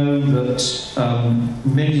we know that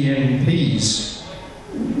many MPs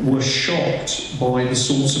were shocked by the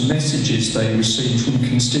sorts of messages they received from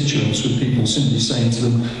constituents, with people simply saying to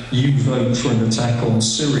them, you vote for an attack on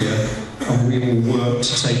Syria and we will work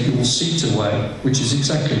to take your seat away, which is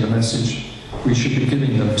exactly the message we should be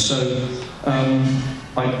giving them. So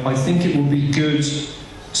I think it would be good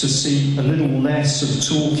to see a little less of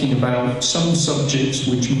talking about some subjects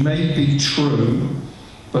which may be true,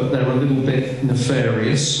 but they're a little bit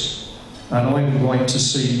nefarious. And I would like to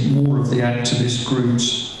see more of the activist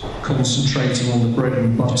groups concentrating on the bread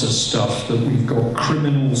and butter stuff, that we've got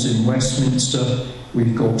criminals in Westminster,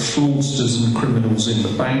 we've got fraudsters and criminals in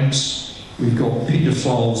the banks, we've got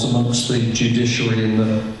paedophiles amongst the judiciary and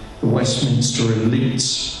the Westminster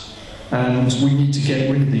elites, and we need to get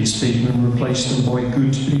rid of these people and replace them by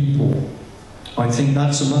good people. I think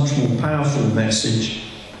that's a much more powerful message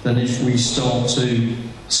than if we start to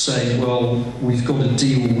say, well, we've got to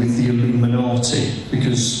deal with the Illuminati,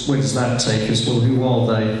 because where does that take us? Well, who are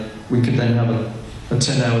they? We could then have a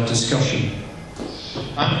 10-hour discussion.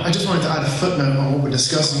 I just wanted to add a footnote on what we're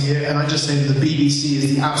discussing here, and I just say that the BBC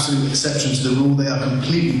is the absolute exception to the rule. They are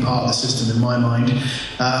completely part of the system in my mind.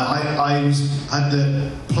 I had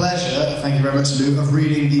the pleasure, thank you very much, Lou, of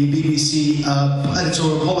reading the BBC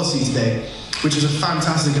editorial policy today, which was a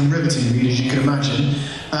fantastic and riveting read, as you can imagine.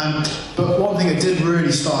 But one thing that did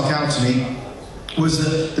really stark out to me was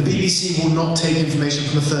that the BBC will not take information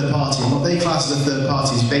from a third party. And what they class as a third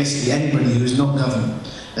party is basically anybody who is not government,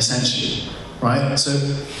 essentially. Right? So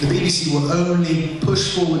the BBC will only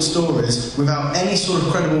push forward stories without any sort of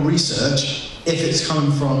credible research if it's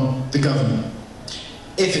coming from the government.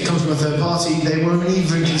 If it comes from a third party, they won't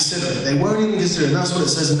even consider it. They won't even consider it, and that's what it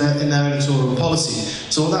says in their editorial policy.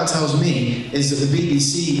 So what that tells me is that the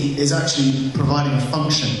BBC is actually providing a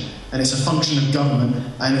function, and it's a function of government.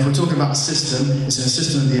 And if we're talking about a system, it's a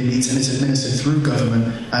system of the elites, and it's administered through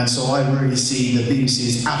government. And so I really see the BBC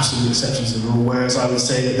as absolute exceptions to the rule. Whereas I would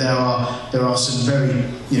say that there are some very,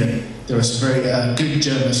 there are some very good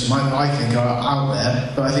journalists who I think are out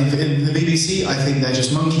there, but I think in the BBC, I think they're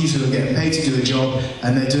just monkeys who are getting paid to do a job,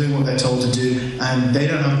 and they're doing what they're told to do, and they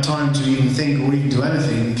don't have time to even think or even do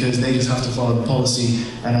anything, because they just have to follow the policy.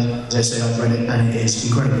 And as I say, I've read it, and it is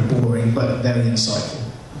incredibly boring, but very insightful.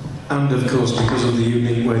 And of course, because of the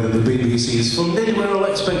unique way that the BBC is funded, we're all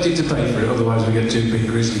expected to pay for it, otherwise we get two big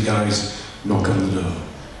grizzly guys knock on the door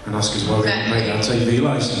and ask us why we haven't made our TV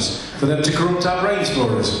licence, for them to corrupt our brains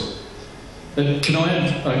for us. Can I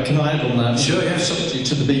add on that? Sure, yeah. Subject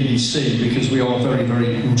to the BBC, because we are very,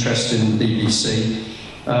 very interested in the BBC.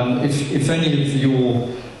 If any of your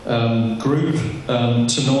group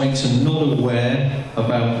tonight are not aware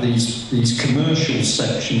about these commercial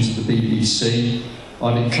sections of the BBC,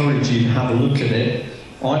 I'd encourage you to have a look at it.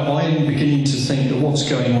 I am beginning to think that what's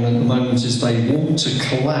going on at the moment is they want to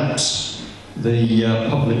collapse the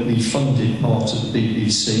publicly funded part of the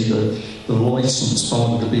BBC, the licensed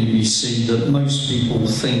part of the BBC that most people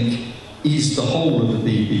think is the whole of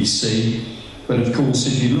the BBC. But of course,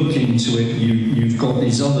 if you look into it, you've got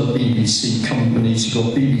these other BBC companies. You've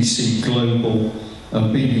got BBC Global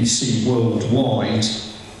and BBC Worldwide,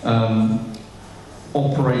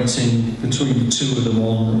 operating between the two of them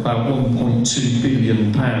on about £1.2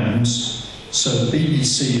 billion. So the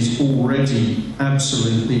BBC is already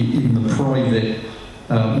absolutely in the private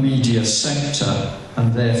media sector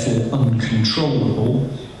and therefore uncontrollable.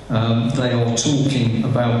 They are talking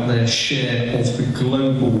about their share of the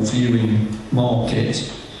global viewing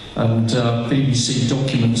market, and BBC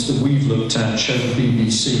documents that we've looked at show the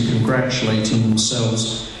BBC congratulating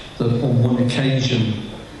themselves that on one occasion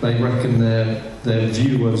they reckon their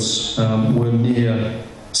viewers were near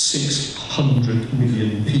 600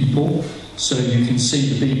 million people. So you can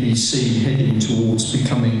see the BBC heading towards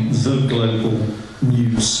becoming the global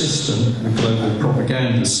news system, the global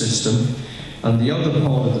propaganda system. And the other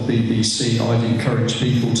part of the BBC I'd encourage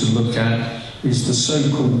people to look at is the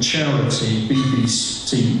so-called charity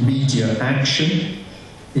BBC Media Action.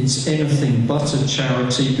 It's anything but a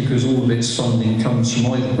charity because all of its funding comes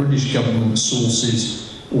from either British government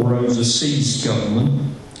sources or overseas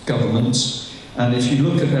governments. And if you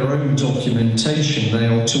look at their own documentation, they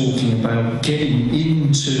are talking about getting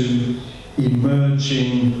into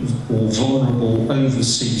emerging or vulnerable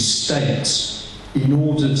overseas states in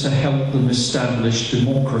order to help them establish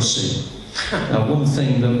democracy. Now, one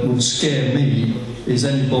thing that would scare me is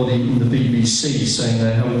anybody in the BBC saying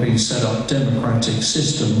they're helping set up democratic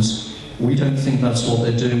systems. We don't think that's what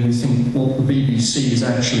they're doing. We think what the BBC is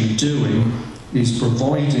actually doing is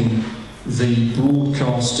providing the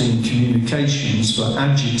broadcasting communications for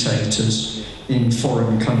agitators in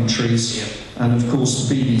foreign countries. And of course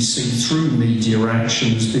the BBC, through Media Action,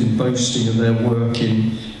 has been boasting of their work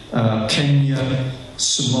in Kenya,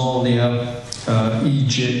 Somalia,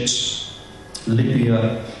 Egypt,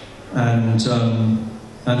 Libya, and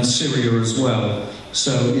Syria as well.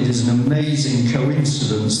 So it is an amazing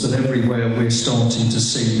coincidence that everywhere we're starting to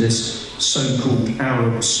see this so-called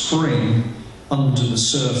Arab Spring, under the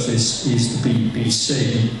surface is the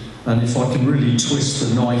BBC. And if I can really twist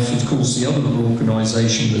the knife, of course the other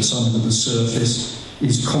organisation that's under the surface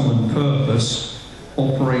is Common Purpose,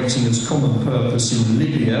 operating as Common Purpose in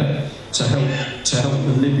Libya to help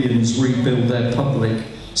the Libyans rebuild their public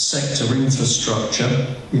sector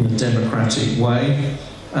infrastructure in a democratic way.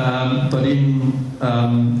 But in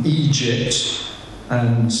Egypt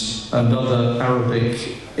and other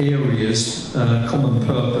Arabic areas, Common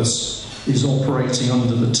Purpose is operating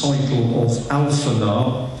under the title of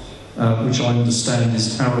Al-Falah, which I understand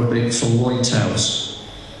is Arabic for lighthouse.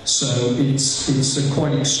 So it's a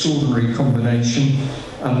quite extraordinary combination,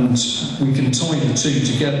 and we can tie the two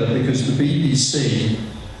together because the BBC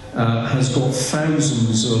has got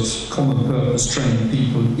thousands of common purpose trained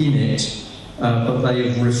people in it, but they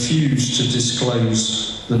have refused to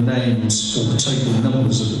disclose the names or the total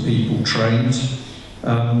numbers of the people trained.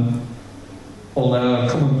 On our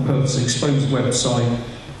Common Purpose Exposed website,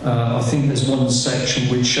 I think there's one section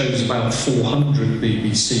which shows about 400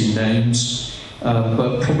 BBC names,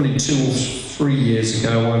 but probably 2 or 3 years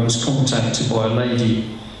ago I was contacted by a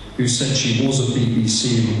lady who said she was a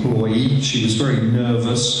BBC employee. She was very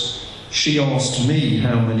nervous. She asked me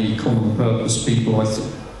how many Common Purpose people I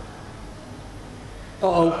thought.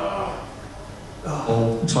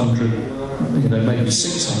 500, maybe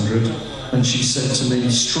 600. And she said to me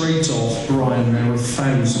straight off, Brian, there are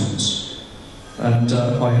thousands. And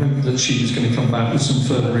I hoped that she was going to come back with some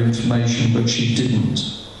further information, but she didn't.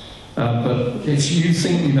 But if you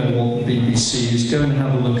think you know what the BBC is, go and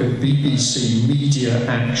have a look at BBC Media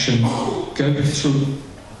Action. Go through,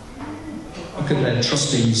 look at their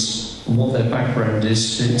trustees and what their background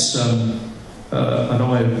is. It's an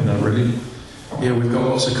eye-opener, really. Yeah, we've got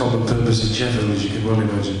lots of common purpose in Sheffield, as you can well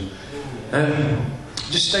imagine.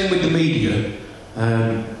 Just staying with the media,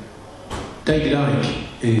 David Icke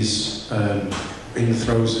is in the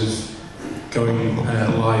throes of going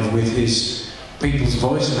live with his People's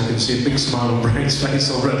Voice, and I can see a big smile on Brian's face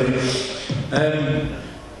already.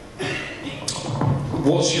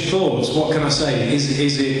 What's your thoughts? What can I say? Is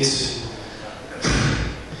it?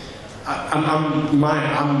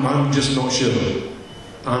 I'm just not sure.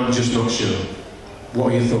 I'm just not sure.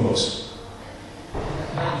 What are your thoughts?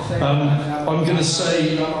 I'm going to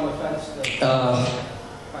say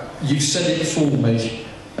you've said it for me,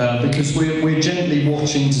 because we're gently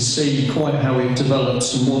watching to see quite how it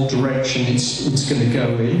develops and what direction it's going to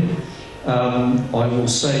go in. I will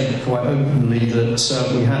say quite openly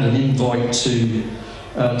that we had an invite to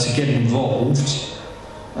to get involved,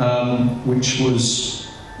 which was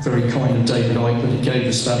very kind of David Icke that he gave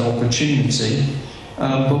us that opportunity.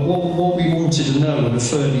 But what we wanted to know at a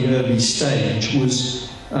fairly early stage was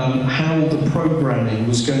how the programming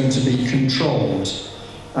was going to be controlled.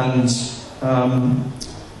 And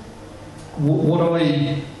what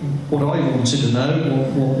I wanted to know,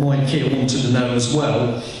 what Mike here wanted to know as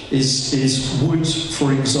well, is would,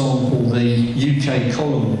 for example, the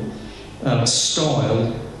UKColumn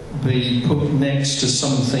style be put next to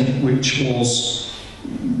something which was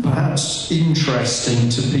perhaps interesting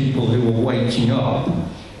to people who are waking up,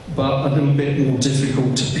 but a little bit more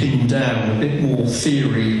difficult to pin down, a bit more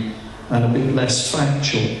theory and a bit less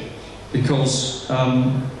factual, because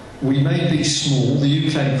we may be small, the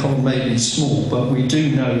UKColumn may be small, but we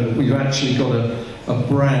do know that we've actually got a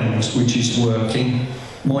brand which is working.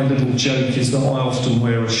 My little joke is that I often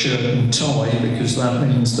wear a shirt and tie because that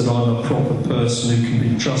means that I'm a proper person who can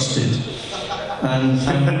be trusted. And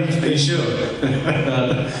we've been sure.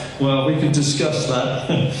 Well, we can discuss that.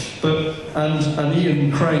 And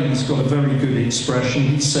Ian Crane's got a very good expression.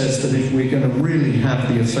 He says that if we're going to really have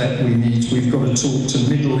the effect we need, we've got to talk to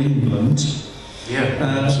Middle England.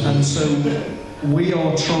 Yeah. And so we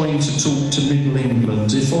are trying to talk to Middle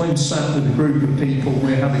England. If I'm sat with a group of people,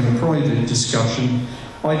 we're having a private discussion,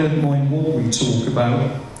 I don't mind what we talk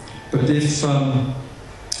about. But if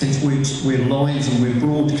we're live and we're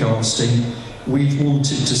broadcasting, we've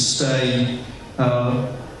wanted to stay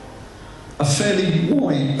a fairly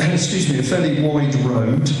wide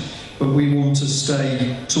road, but we want to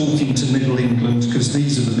stay talking to Middle England because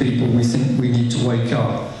these are the people we think we need to wake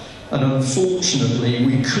up. And unfortunately,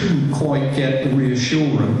 we couldn't quite get the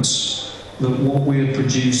reassurance that what we're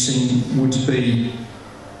producing would be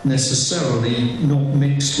necessarily not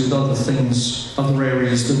mixed with other things, other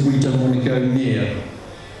areas that we don't want to go near.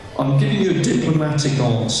 I'm giving you a diplomatic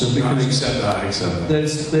answer because I accept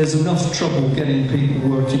that. There's enough trouble getting people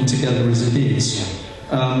working together as it is.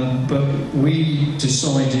 But we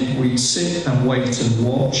decided we'd sit and wait and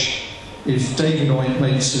watch. If David Icke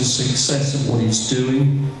makes a success of what he's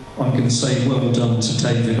doing, I'm going to say well done to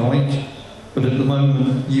David Icke. But at the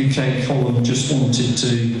moment, UKColumn just wanted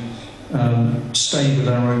to stay with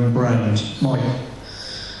our own brand. Mike?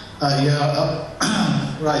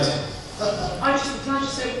 Right. Can I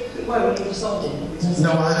just say a quick word when you responded?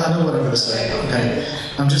 No, I know what I'm going to say. Okay.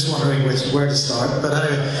 I'm just wondering where to start. But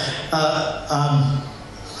anyway,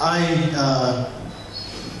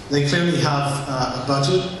 they clearly have a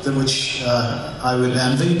budget which I would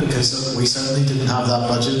envy because we certainly didn't have that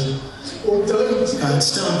budget. Still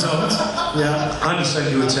don't. Yeah. I just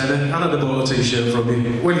sent you a tenner and I'd have bought a t-shirt from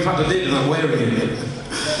you. Well, in fact, I did and I'm wearing it.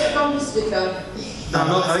 Get a bumper sticker.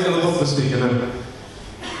 No, I ain't got a bumper sticker now.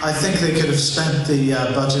 I think they could have spent the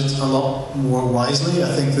budget a lot more wisely. I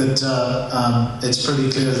think that it's pretty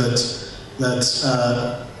clear that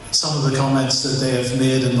some of the comments that they have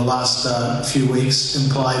made in the last few weeks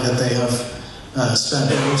imply that they have spent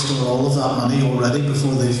most or all of that money already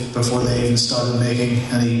before they even started making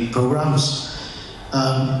any programs.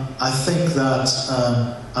 I think that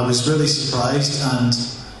I was really surprised and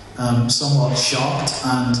somewhat shocked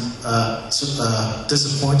and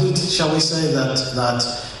disappointed, shall we say, that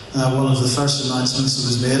one of the first announcements that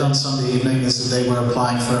was made on Sunday evening is that they were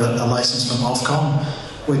applying for a license from Ofcom,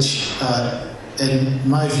 which, in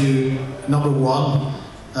my view, number one,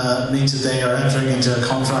 means that they are entering into a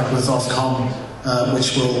contract with Ofcom,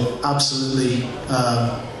 which will absolutely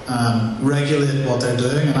regulate what they're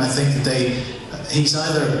doing, and I think that he's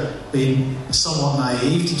either been somewhat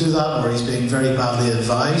naive to do that, or he's being very badly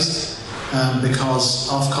advised, because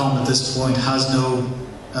Ofcom at this point has no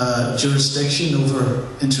jurisdiction over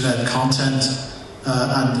internet content,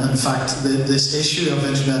 and in fact this issue of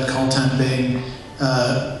internet content being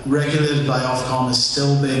regulated by Ofcom is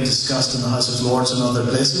still being discussed in the House of Lords and other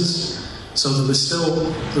places. So there was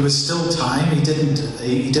still time. He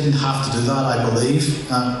didn't have to do that, I believe.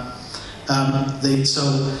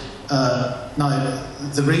 Now,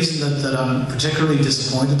 the reason that I'm particularly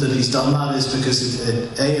disappointed that he's done that is because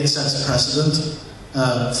it sets a precedent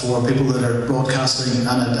for people that are broadcasting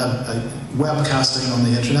and webcasting on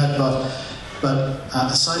the internet. But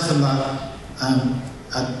aside from that,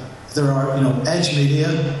 there are, Edge Media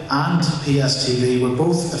and PSTV were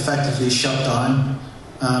both effectively shut down.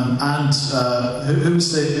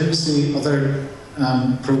 Who's the other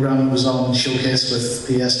program that was on Showcase with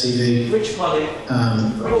PSTV? Richard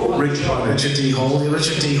D. Hall.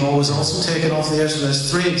 Richard D. Hall was also taken off the air. So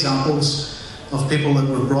there's 3 examples of people that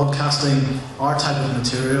were broadcasting our type of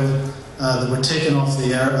material that were taken off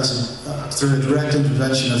the air through a direct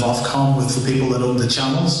intervention of Ofcom with the people that owned the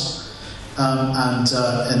channels.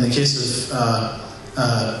 in the case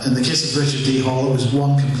of Richard D. Hall, it was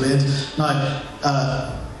one complaint. Now,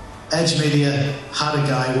 Edge Media had a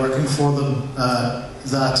guy working for them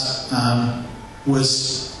that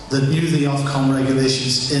knew the Ofcom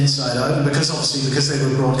regulations inside out, and because they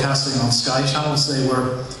were broadcasting on Sky channels, they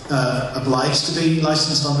were obliged to be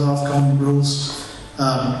licensed under Ofcom rules.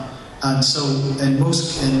 And so, in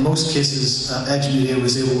most cases, Edge Media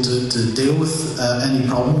was able to deal with any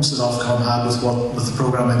problems that Ofcom had with the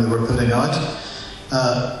programming that we're putting out.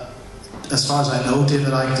 As far as I know,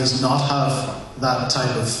 David Icke does not have that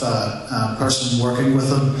type of person working with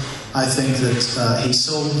him. I think that he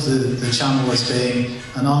sold the channel as being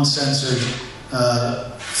an uncensored,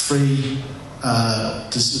 free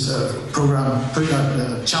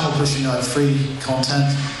channel pushing out free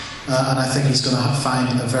content. And I think he's going to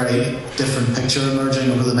find a very different picture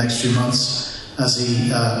emerging over the next few months as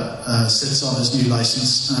he sits on his new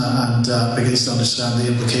license and begins to understand the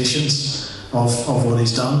implications of what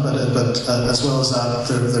he's done. But as well as that,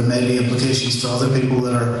 there may be implications for other people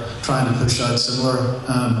that are trying to push out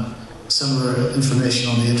similar information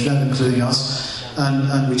on the internet, including us.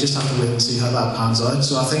 And we just have to wait and see how that pans out.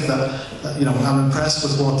 So I think that I'm impressed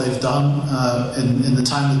with what they've done in the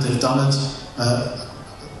time that they've done it.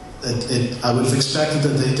 I would have expected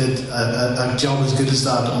that they did a job as good as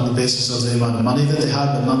that on the basis of the amount of money that they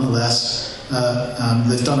had, but nonetheless,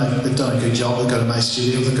 they've done a good job. They've got a nice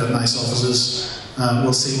studio, they've got nice offices.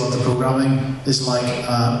 We'll see what the programming is like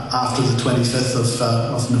after the 25th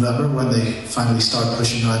of November, when they finally start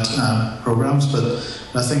pushing out programs. But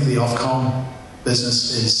I think the Ofcom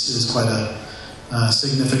business is quite a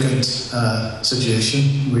significant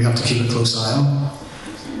situation. We have to keep a close eye on.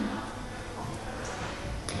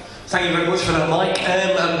 Thank you very much for that, Mike.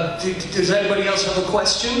 Does anybody else have a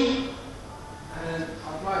question?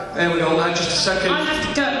 There we go. Just a second.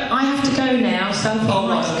 I have to go now. So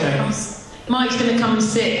Mike's going to come and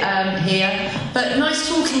sit here. But nice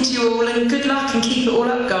talking to you all, and good luck, and keep it all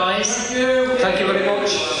up, guys. Thank you. Thank you very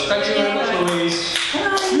much. Thank you very much, Louise.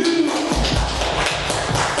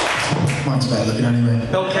 Mike's better looking anyway.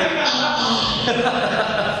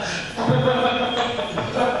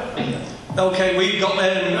 Okay, we've got. I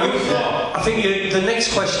think the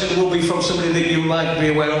next question will be from somebody that you might be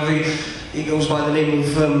aware of. He goes by the name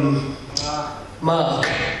of Mark.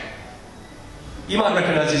 You might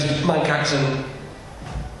recognise his Manc accent.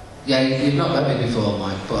 Yeah, you've not met me before,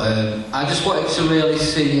 Mike, but I just wanted to really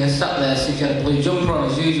see you sat there, see if you had a blue jumper on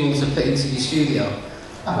as usual to fit into your studio.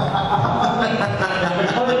 We're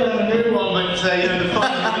probably going to have a new one, but the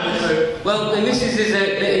Well, the missus is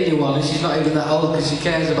a bit in you one, and she's not even that old because she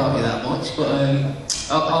cares about you that much, but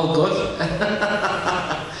all good.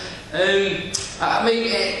 I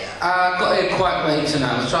mean, I got here quite late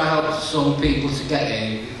tonight. I was trying to help some people to get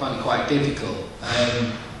here. We find it quite difficult.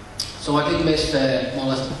 So I did miss more or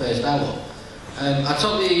less the first hour. I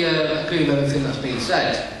totally agree with everything that's been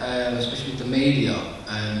said, especially with the media.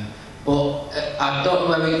 But I don't know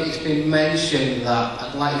whether it's been mentioned that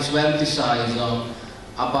I'd like to emphasise on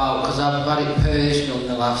about, because I've had it personal in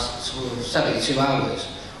the last sort of 72 hours,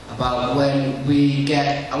 about when we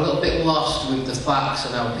get a little bit lost with the facts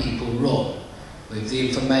and how people run, with the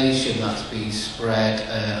information that's been spread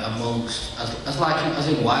amongst, as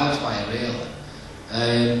in wildfire really.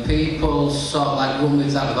 People sort of like run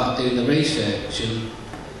with that without doing the research, and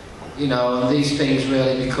these things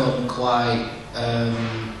really become quite,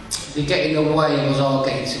 they get in the way of us all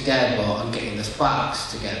getting together and getting the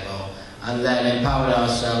facts together and then empowering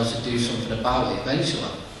ourselves to do something about it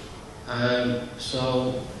eventually.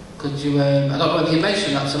 So could you, I don't know if you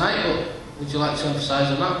mentioned that tonight, but would you like to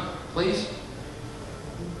emphasise on that, please?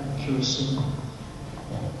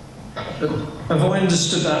 Have I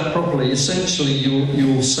understood that properly? Essentially,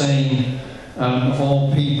 you're saying,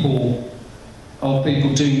 are people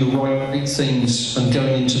doing the right things and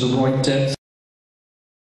going into the right depth?